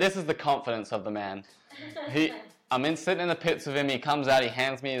 Well, this is the confidence of the man. I'm sitting in the pits with him. He comes out, he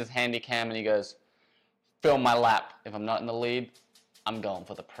hands me his handy cam, and he goes, "Film my lap. If I'm not in the lead, I'm going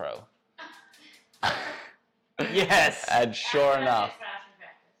for the pro." Yes. And sure enough,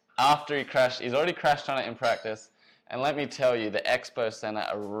 after he crashed, he's already crashed on it in practice. And let me tell you, the Expo Center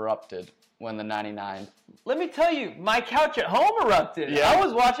erupted when the 99. Let me tell you, my couch at home erupted. Yeah. I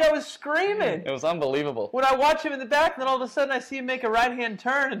was watching, I was screaming. It was unbelievable. When I watch him in the back, and then all of a sudden I see him make a right-hand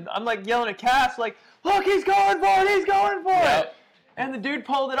turn, and I'm like yelling at Cass, like, "Look, he's going for it, he's going for it." And the dude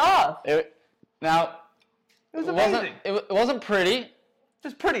pulled it off. It was amazing. It wasn't pretty. It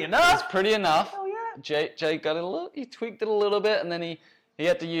was pretty enough. It was pretty enough. Oh, yeah. Jay got it a little, he tweaked it a little bit, and then he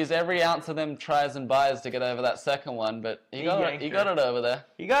had to use every ounce of them tries and buys to get over that second one, but he got it over there.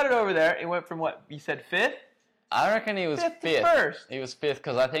 He got it over there. It went from what, you said 5th? I reckon he was Fifth to 5th. first. He was 5th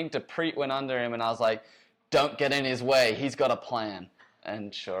because I think Dupreet went under him, and I was like, "Don't get in his way. He's got a plan."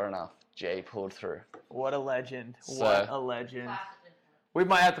 And sure enough, Jay pulled through. What a legend. So- What a legend. We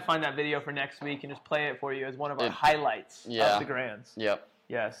might have to find that video for next week and just play it for you as one of our highlights of the Grands. Yep.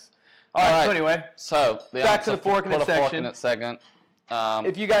 Yes. All right, so anyway. So, Back to the forking it section. segment.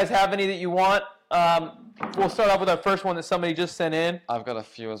 If you guys have any that you want, we'll start off with our first one that somebody just sent in. I've got a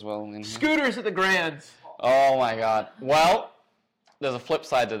few as well in here. Scooters at the Grands. Oh my God. Well, there's a flip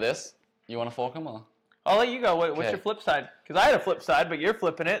side to this. You want to fork them or? I'll let you go. What's Okay. your flip side? Because I had a flip side, but you're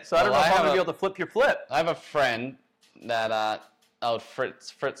flipping it, so I don't Well, know if I I'm going have to be able to flip your flip. I have a friend that,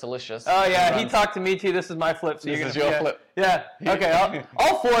 Fritzalicious. Oh, yeah, he runs- talked to me, too. This is my flip. So This you're is gonna, your yeah. flip. Yeah. Okay,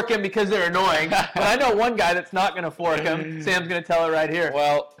 I'll fork him because they're annoying. But I know one guy that's not going to fork him. Sam's going to tell it right here.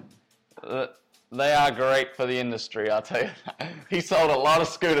 Well, they are great for the industry, I'll tell you that. He sold a lot of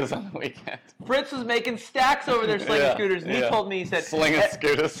scooters on the weekend. Fritz was making stacks over there slinging Yeah, scooters, and he yeah. told me, he said, Slinging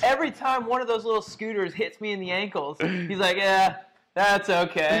scooters. Every time one of those little scooters hits me in the ankles, he's like, "Yeah, that's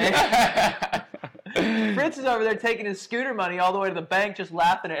okay." Fritz is over there taking his scooter money all the way to the bank, just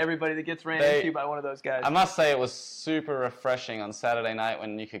laughing at everybody that gets ran into by one of those guys. I must say it was super refreshing on Saturday night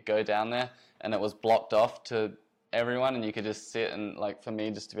when you could go down there and it was blocked off to everyone and you could just sit and, like, for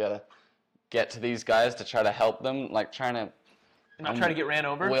me, just to be able to get to these guys to try to help them, like trying to... Not trying to get ran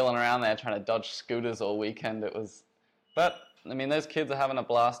over? Wheeling around there trying to dodge scooters all weekend. It was... But, I mean, those kids are having a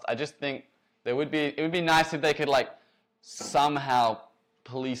blast. I just think it would be nice if they could, like, somehow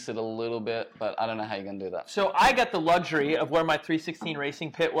police it a little bit, but I don't know how you're going to do that. So I got the luxury of where my 316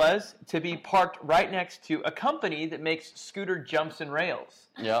 racing pit was to be parked right next to a company that makes scooter jumps and rails.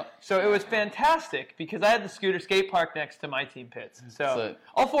 Yeah. So it was fantastic because I had the scooter skate park next to my team pits. So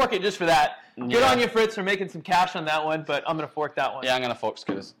I'll fork it just for that. Good on you, Fritz, for making some cash on that one, but I'm going to fork that one. Yeah, I'm going to fork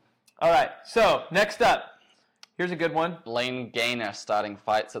scooters. All right, so next up, here's a good one. Lane Gainer starting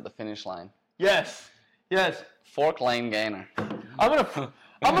fights at the finish line. Yes. Fork Lane Gainer. I'm gonna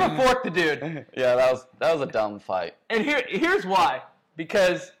fork the dude. Yeah, that was a dumb fight. And here's why.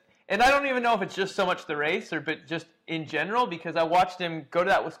 Because, and I don't even know if it's just so much the race but just in general, because I watched him go to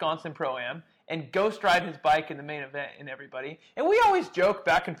that Wisconsin Pro-Am and ghost ride his bike in the main event and everybody. And we always joke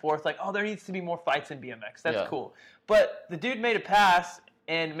back and forth like, oh, there needs to be more fights in BMX. That's cool. But the dude made a pass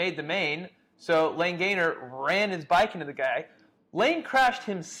and made the main, so Lane Gainer ran his bike into the guy. Lane crashed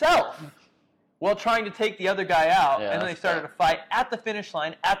himself while trying to take the other guy out, and then they started a fight at the finish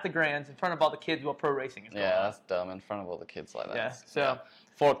line, at the Grands, in front of all the kids while pro racing is going on. That's dumb, in front of all the kids like that. Yeah, so...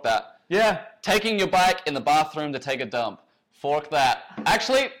 Fork that. Yeah. Taking your bike in the bathroom to take a dump. Fork that.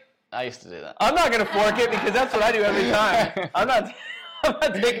 Actually, I used to do that. I'm not going to fork it because that's what I do every time. I'm not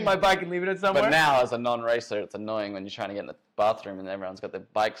taking my bike and leaving it somewhere. But now, as a non-racer, it's annoying when you're trying to get in the bathroom and everyone's got their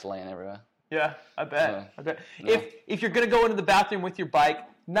bikes laying everywhere. Yeah, I bet. No. If you're going to go into the bathroom with your bike,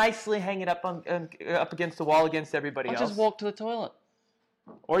 nicely hang it up up against the wall against everybody else. Just walk to the toilet.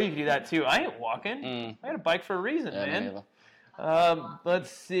 Or you can do that too. I ain't walking. I got a bike for a reason, man. Let's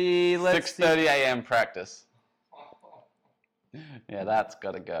see. 6:30 a.m. practice. Yeah, that's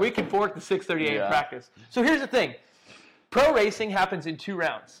got to go. We can fork the 6:30 a.m. practice. So here's the thing. Pro racing happens in 2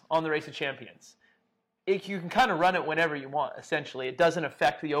 rounds on the Race of Champions. You can kind of run it whenever you want, essentially. It doesn't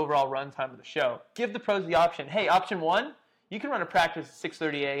affect the overall run time of the show. Give the pros the option. Hey, option 1, you can run a practice at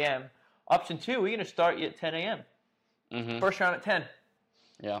 6:30 a.m. Option 2, we're going to start you at 10 a.m. First round at 10.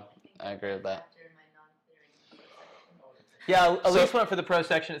 Yeah, I agree with that. Yeah, Elise went for the pro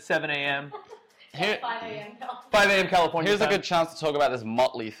section at 7 a.m. 5 a.m. 5 a.m. California Here's time. a good chance to talk about this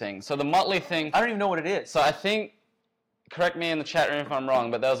Motley thing. So the Motley thing... I don't even know what it is. So I think... Correct me in the chat room if I'm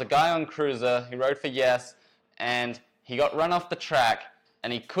wrong, but there was a guy on Cruiser, he rode for Yes, and he got run off the track,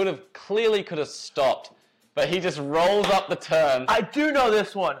 and he clearly could have stopped, but he just rolls up the turn. I do know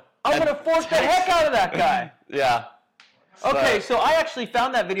this one. I'm going to force the heck out of that guy. Yeah. Okay, so I actually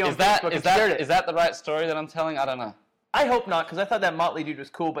found that video on Facebook and shared it. Is that the right story that I'm telling? I don't know. I hope not, because I thought that Motley dude was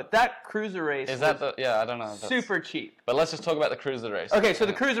cool, but that Cruiser race I don't know. Super cheap. But let's just talk about the Cruiser race. Okay, so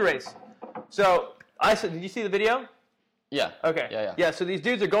the Cruiser race. So, did you see the video? Yeah. Okay. Yeah, so these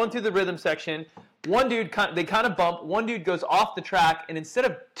dudes are going through the rhythm section. One dude, they kind of bump. One dude goes off the track, and instead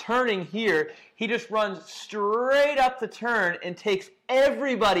of turning here, he just runs straight up the turn and takes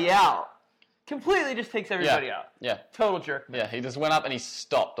everybody out. Completely just takes everybody out. Yeah. Total jerk. Yeah, he just went up and he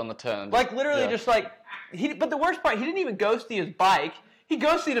stopped on the turn. Like, literally just like... But the worst part, he didn't even ghosty his bike. He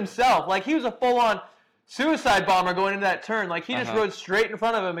ghosted himself. Like, he was a full-on suicide bomber going into that turn. Like, he just rode straight in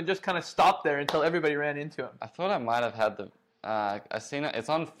front of him and just kind of stopped there until everybody ran into him. I thought I might have had the... I seen it. It's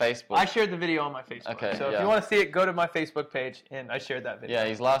on Facebook. I shared the video on my Facebook. Okay, so if you want to see it, go to my Facebook page, and I shared that video. Yeah,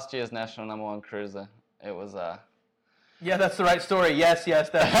 he's last year's national #1 cruiser. It was... Yeah, that's the right story. Yes,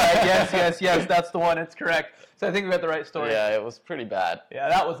 that's right. Yes, that's the one. It's correct. So I think we got the right story. Yeah, it was pretty bad. Yeah,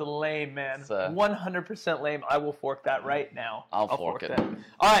 that was lame, man. 100% lame. I will fork that right now. I'll fork it. That.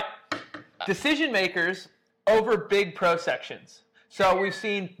 All right. Decision makers over big pro sections. So we've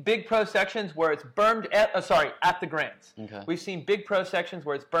seen big pro sections where it's bermed at the Grands. Okay. We've seen big pro sections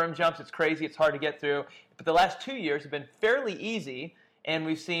where it's berm jumps. It's crazy. It's hard to get through. But the last 2 years have been fairly easy. And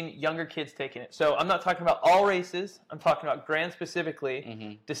we've seen younger kids taking it. So I'm not talking about all races. I'm talking about Grand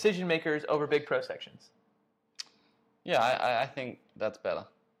specifically. Decision makers over big pro sections. Yeah, I think that's better.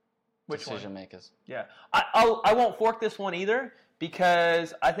 Which Decision makers. Yeah. I won't fork this one either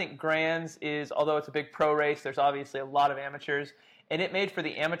because I think Grands is, although it's a big pro race, there's obviously a lot of amateurs. And it made for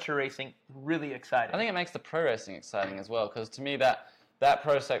the amateur racing really exciting. I think it makes the pro racing exciting as well because to me that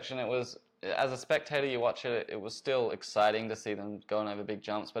pro section, it was... As a spectator, you watch it, it was still exciting to see them going over big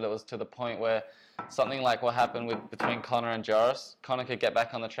jumps, but it was to the point where something like what happened between Connor and Joris, Connor could get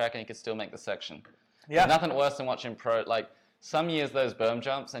back on the track and he could still make the section. Yeah. There's nothing worse than watching pro, like some years those berm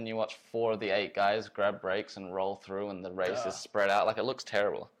jumps and you watch 4 of the 8 guys grab brakes and roll through and the race is spread out, like it looks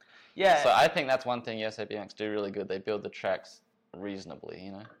terrible. Yeah. So I think that's one thing USA BMX do really good. They build the tracks reasonably,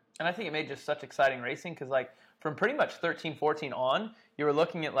 you know? And I think it made just such exciting racing because like from pretty much 13, 14 on, you were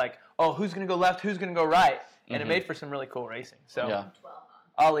looking at like, oh, who's going to go left, who's going to go right? And it made for some really cool racing. So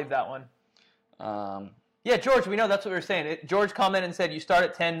I'll leave that one. Yeah, George, we know that's what we're saying. George commented and said you start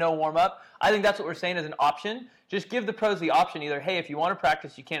at 10, no warm-up. I think that's what we're saying as an option. Just give the pros the option either, hey, if you want to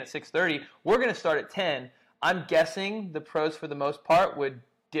practice, you can at 6:30. We're going to start at 10. I'm guessing the pros, for the most part, would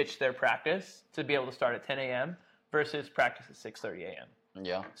ditch their practice to be able to start at 10 a.m. versus practice at 6:30 a.m.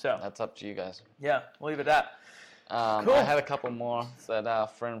 Yeah, So that's up to you guys. Yeah, we'll leave it at that. Cool. I had a couple more that our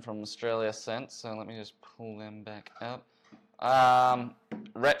friend from Australia sent, so let me just pull them back up.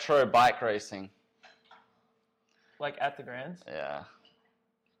 Retro bike racing. Like at the Grands? Yeah.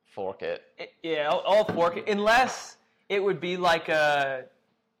 Fork it. Yeah, I'll fork it. Unless it would be like a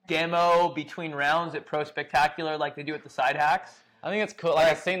demo between rounds at Pro Spectacular like they do at the Side Hacks. I think it's cool. Like,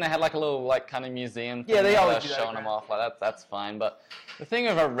 I've seen they had like a little like kind of museum thing. Yeah, they always do that, showing them off. Like that's fine. But the thing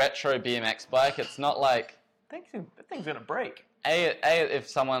of a retro BMX bike, it's not like that thing's gonna break. If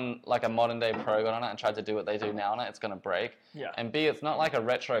someone like a modern day pro got on it and tried to do what they do now on it, it's gonna break. Yeah. And B, it's not like a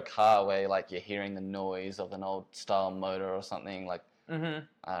retro car where like you're hearing the noise of an old style motor or something. Like I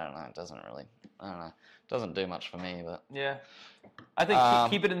don't know. It doesn't really. I don't know. It doesn't do much for me. But yeah, I think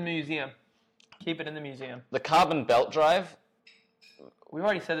keep it in the museum. Keep it in the museum. The carbon belt drive. We've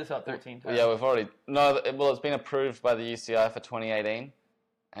already said this about 13 times. Yeah, we've already. No, well, it's been approved by the UCI for 2018,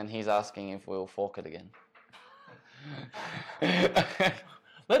 and he's asking if we'll fork it again.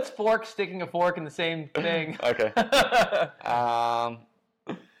 Let's fork sticking a fork in the same thing. Okay.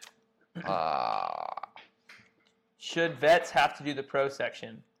 Should vets have to do the pro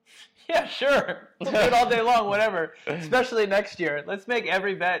section? Yeah, sure. We'll do it all day long, whatever. Especially next year. Let's make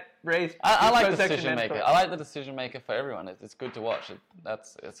every vet race. I like the decision maker. I like the decision maker for everyone. It's good to watch.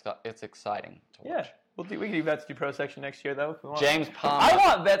 It's exciting to watch. Yeah, we can do vets do pro section next year though. If we want. James Palmer. I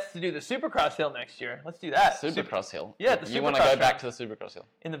want vets to do the Supercross hill next year. Let's do that. Supercross hill. Yeah, the Supercross. You want to go back to the Supercross hill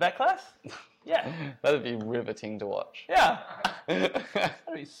in the vet class? Yeah. That'd be riveting to watch. Yeah. That'd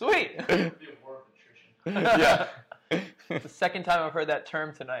be sweet. It'd be a war of attrition. Yeah. It's the second time I've heard that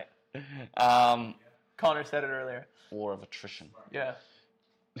term tonight. Connor said it earlier. War of attrition. Yeah.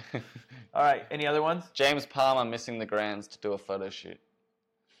 All right. Any other ones? James Palmer missing the Grands to do a photo shoot.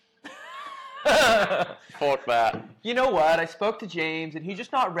 Fork that. You know what? I spoke to James, and he's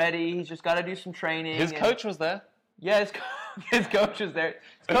just not ready. He's just got to do some training. His coach was there. Yeah, his coach was there.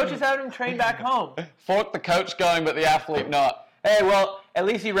 His coach is having him train back home. Fork the coach going, but the athlete not. Hey, well, at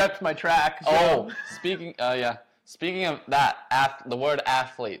least he repped my track. So. Speaking of that, the word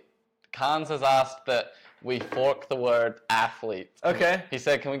athlete. Carnes has asked that we fork the word athlete. Okay. He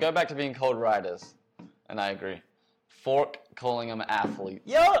said, can we go back to being called riders? And I agree. Fork calling them athletes.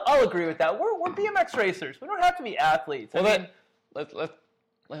 Yeah, I'll agree with that. We're BMX racers. We don't have to be athletes. Well,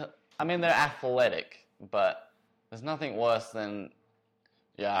 I mean, they're athletic, but there's nothing worse than,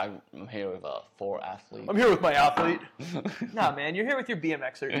 I'm here with four athletes. I'm here with my athlete. Nah, man, you're here with your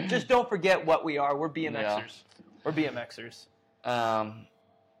BMXer. Just don't forget what we are. We're BMXers. Yeah. We're BMXers.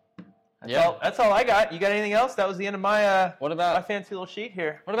 Yeah. That's all I got. You got anything else? That was the end of my my fancy little sheet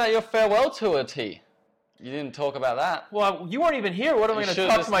here. What about your farewell tour, T? You didn't talk about that. Well, you weren't even here. What am I going to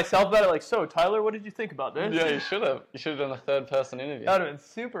talk to myself about it? Like, so, Tyler, what did you think about this? Yeah, you should have. You should have done a third-person interview. That would have been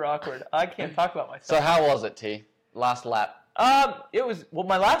super awkward. I can't talk about myself. So how was it, T? Last lap? It was,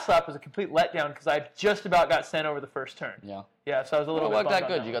 my last lap was a complete letdown because I just about got sent over the first turn. Yeah. Yeah, so I was a little bit bummed bummed out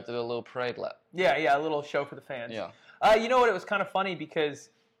good. on You got to do a little parade lap. Yeah, a little show for the fans. Yeah. You know what? It was kind of funny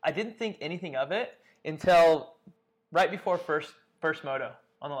because I didn't think anything of it until right before first moto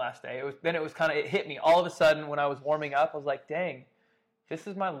on the last day. It hit me all of a sudden when I was warming up. I was like, dang, this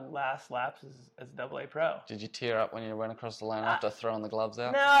is my last laps as a AA pro. Did you tear up when you went across the line after throwing the gloves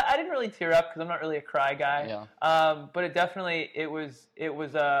out? No, I didn't really tear up because I'm not really a cry guy. Yeah. But it was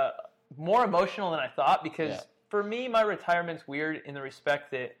more emotional than I thought because for me, my retirement's weird in the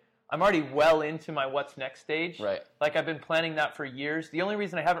respect that I'm already well into my what's next stage. Right. Like I've been planning that for years. The only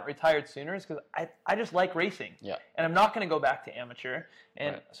reason I haven't retired sooner is because I just like racing. Yeah. And I'm not going to go back to amateur.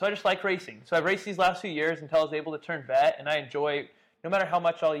 And so I just like racing. So I've raced these last few years until I was able to turn vet, and I enjoy, no matter how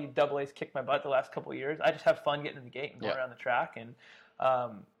much all you AA's kicked my butt the last couple of years, I just have fun getting in the gate and going around the track. And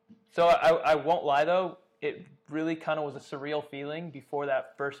so I won't lie though, it really kind of was a surreal feeling before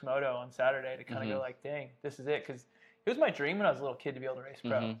that first moto on Saturday to kind of go like, dang, this is it. Because it was my dream when I was a little kid to be able to race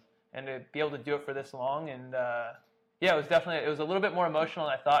pro. And to be able to do it for this long. And it was a little bit more emotional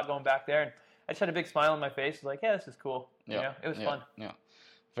than I thought going back there. And I just had a big smile on my face. I was like, yeah, this is cool. Yeah. You know, it was fun. Yeah.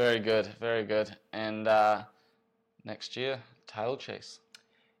 Very good. Very good. And next year, title chase.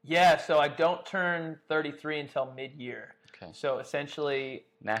 Yeah, so I don't turn 33 until mid-year. Okay. So essentially...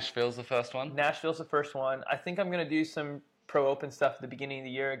 Nashville's the first one? Nashville's the first one. I think I'm going to do some Pro Open stuff at the beginning of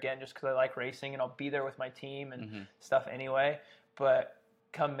the year again just because I like racing and I'll be there with my team and stuff anyway. But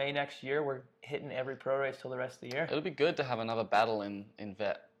come May next year, we're hitting every pro race till the rest of the year. It'll be good to have another battle in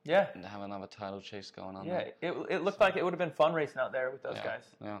vet. Yeah. And to have another title chase going on. Yeah, there. it looked like it would have been fun racing out there with those guys.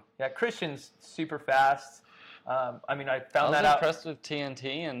 Yeah. Yeah, Christian's super fast. I mean, I found I that was out. impressed with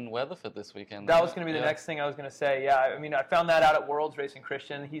TNT and Weatherford this weekend. That was going to be the next thing I was going to say. Yeah, I mean, I found that out at Worlds racing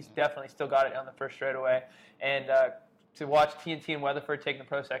Christian. He's definitely still got it on the first straightaway. And to watch TNT and Weatherford taking the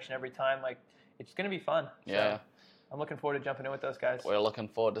pro section every time, like, it's going to be fun. Yeah. So I'm looking forward to jumping in with those guys. We're looking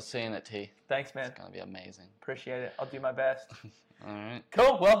forward to seeing it, T. Thanks, man. It's going to be amazing. Appreciate it. I'll do my best. All right.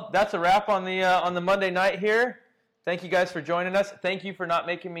 Cool. Well, that's a wrap on the Monday night here. Thank you guys for joining us. Thank you for not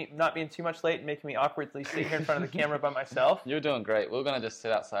being too much late and making me awkwardly sit here in front of the camera by myself. You're doing great. We're going to just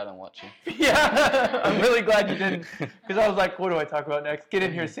sit outside and watch you. Yeah, I'm really glad you didn't, because I was like, what do I talk about next? Get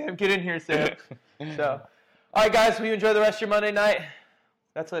in here, Sam. Get in here, Sam. So, all right, guys, we enjoy the rest of your Monday night.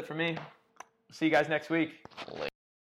 That's it for me. See you guys next week. Later.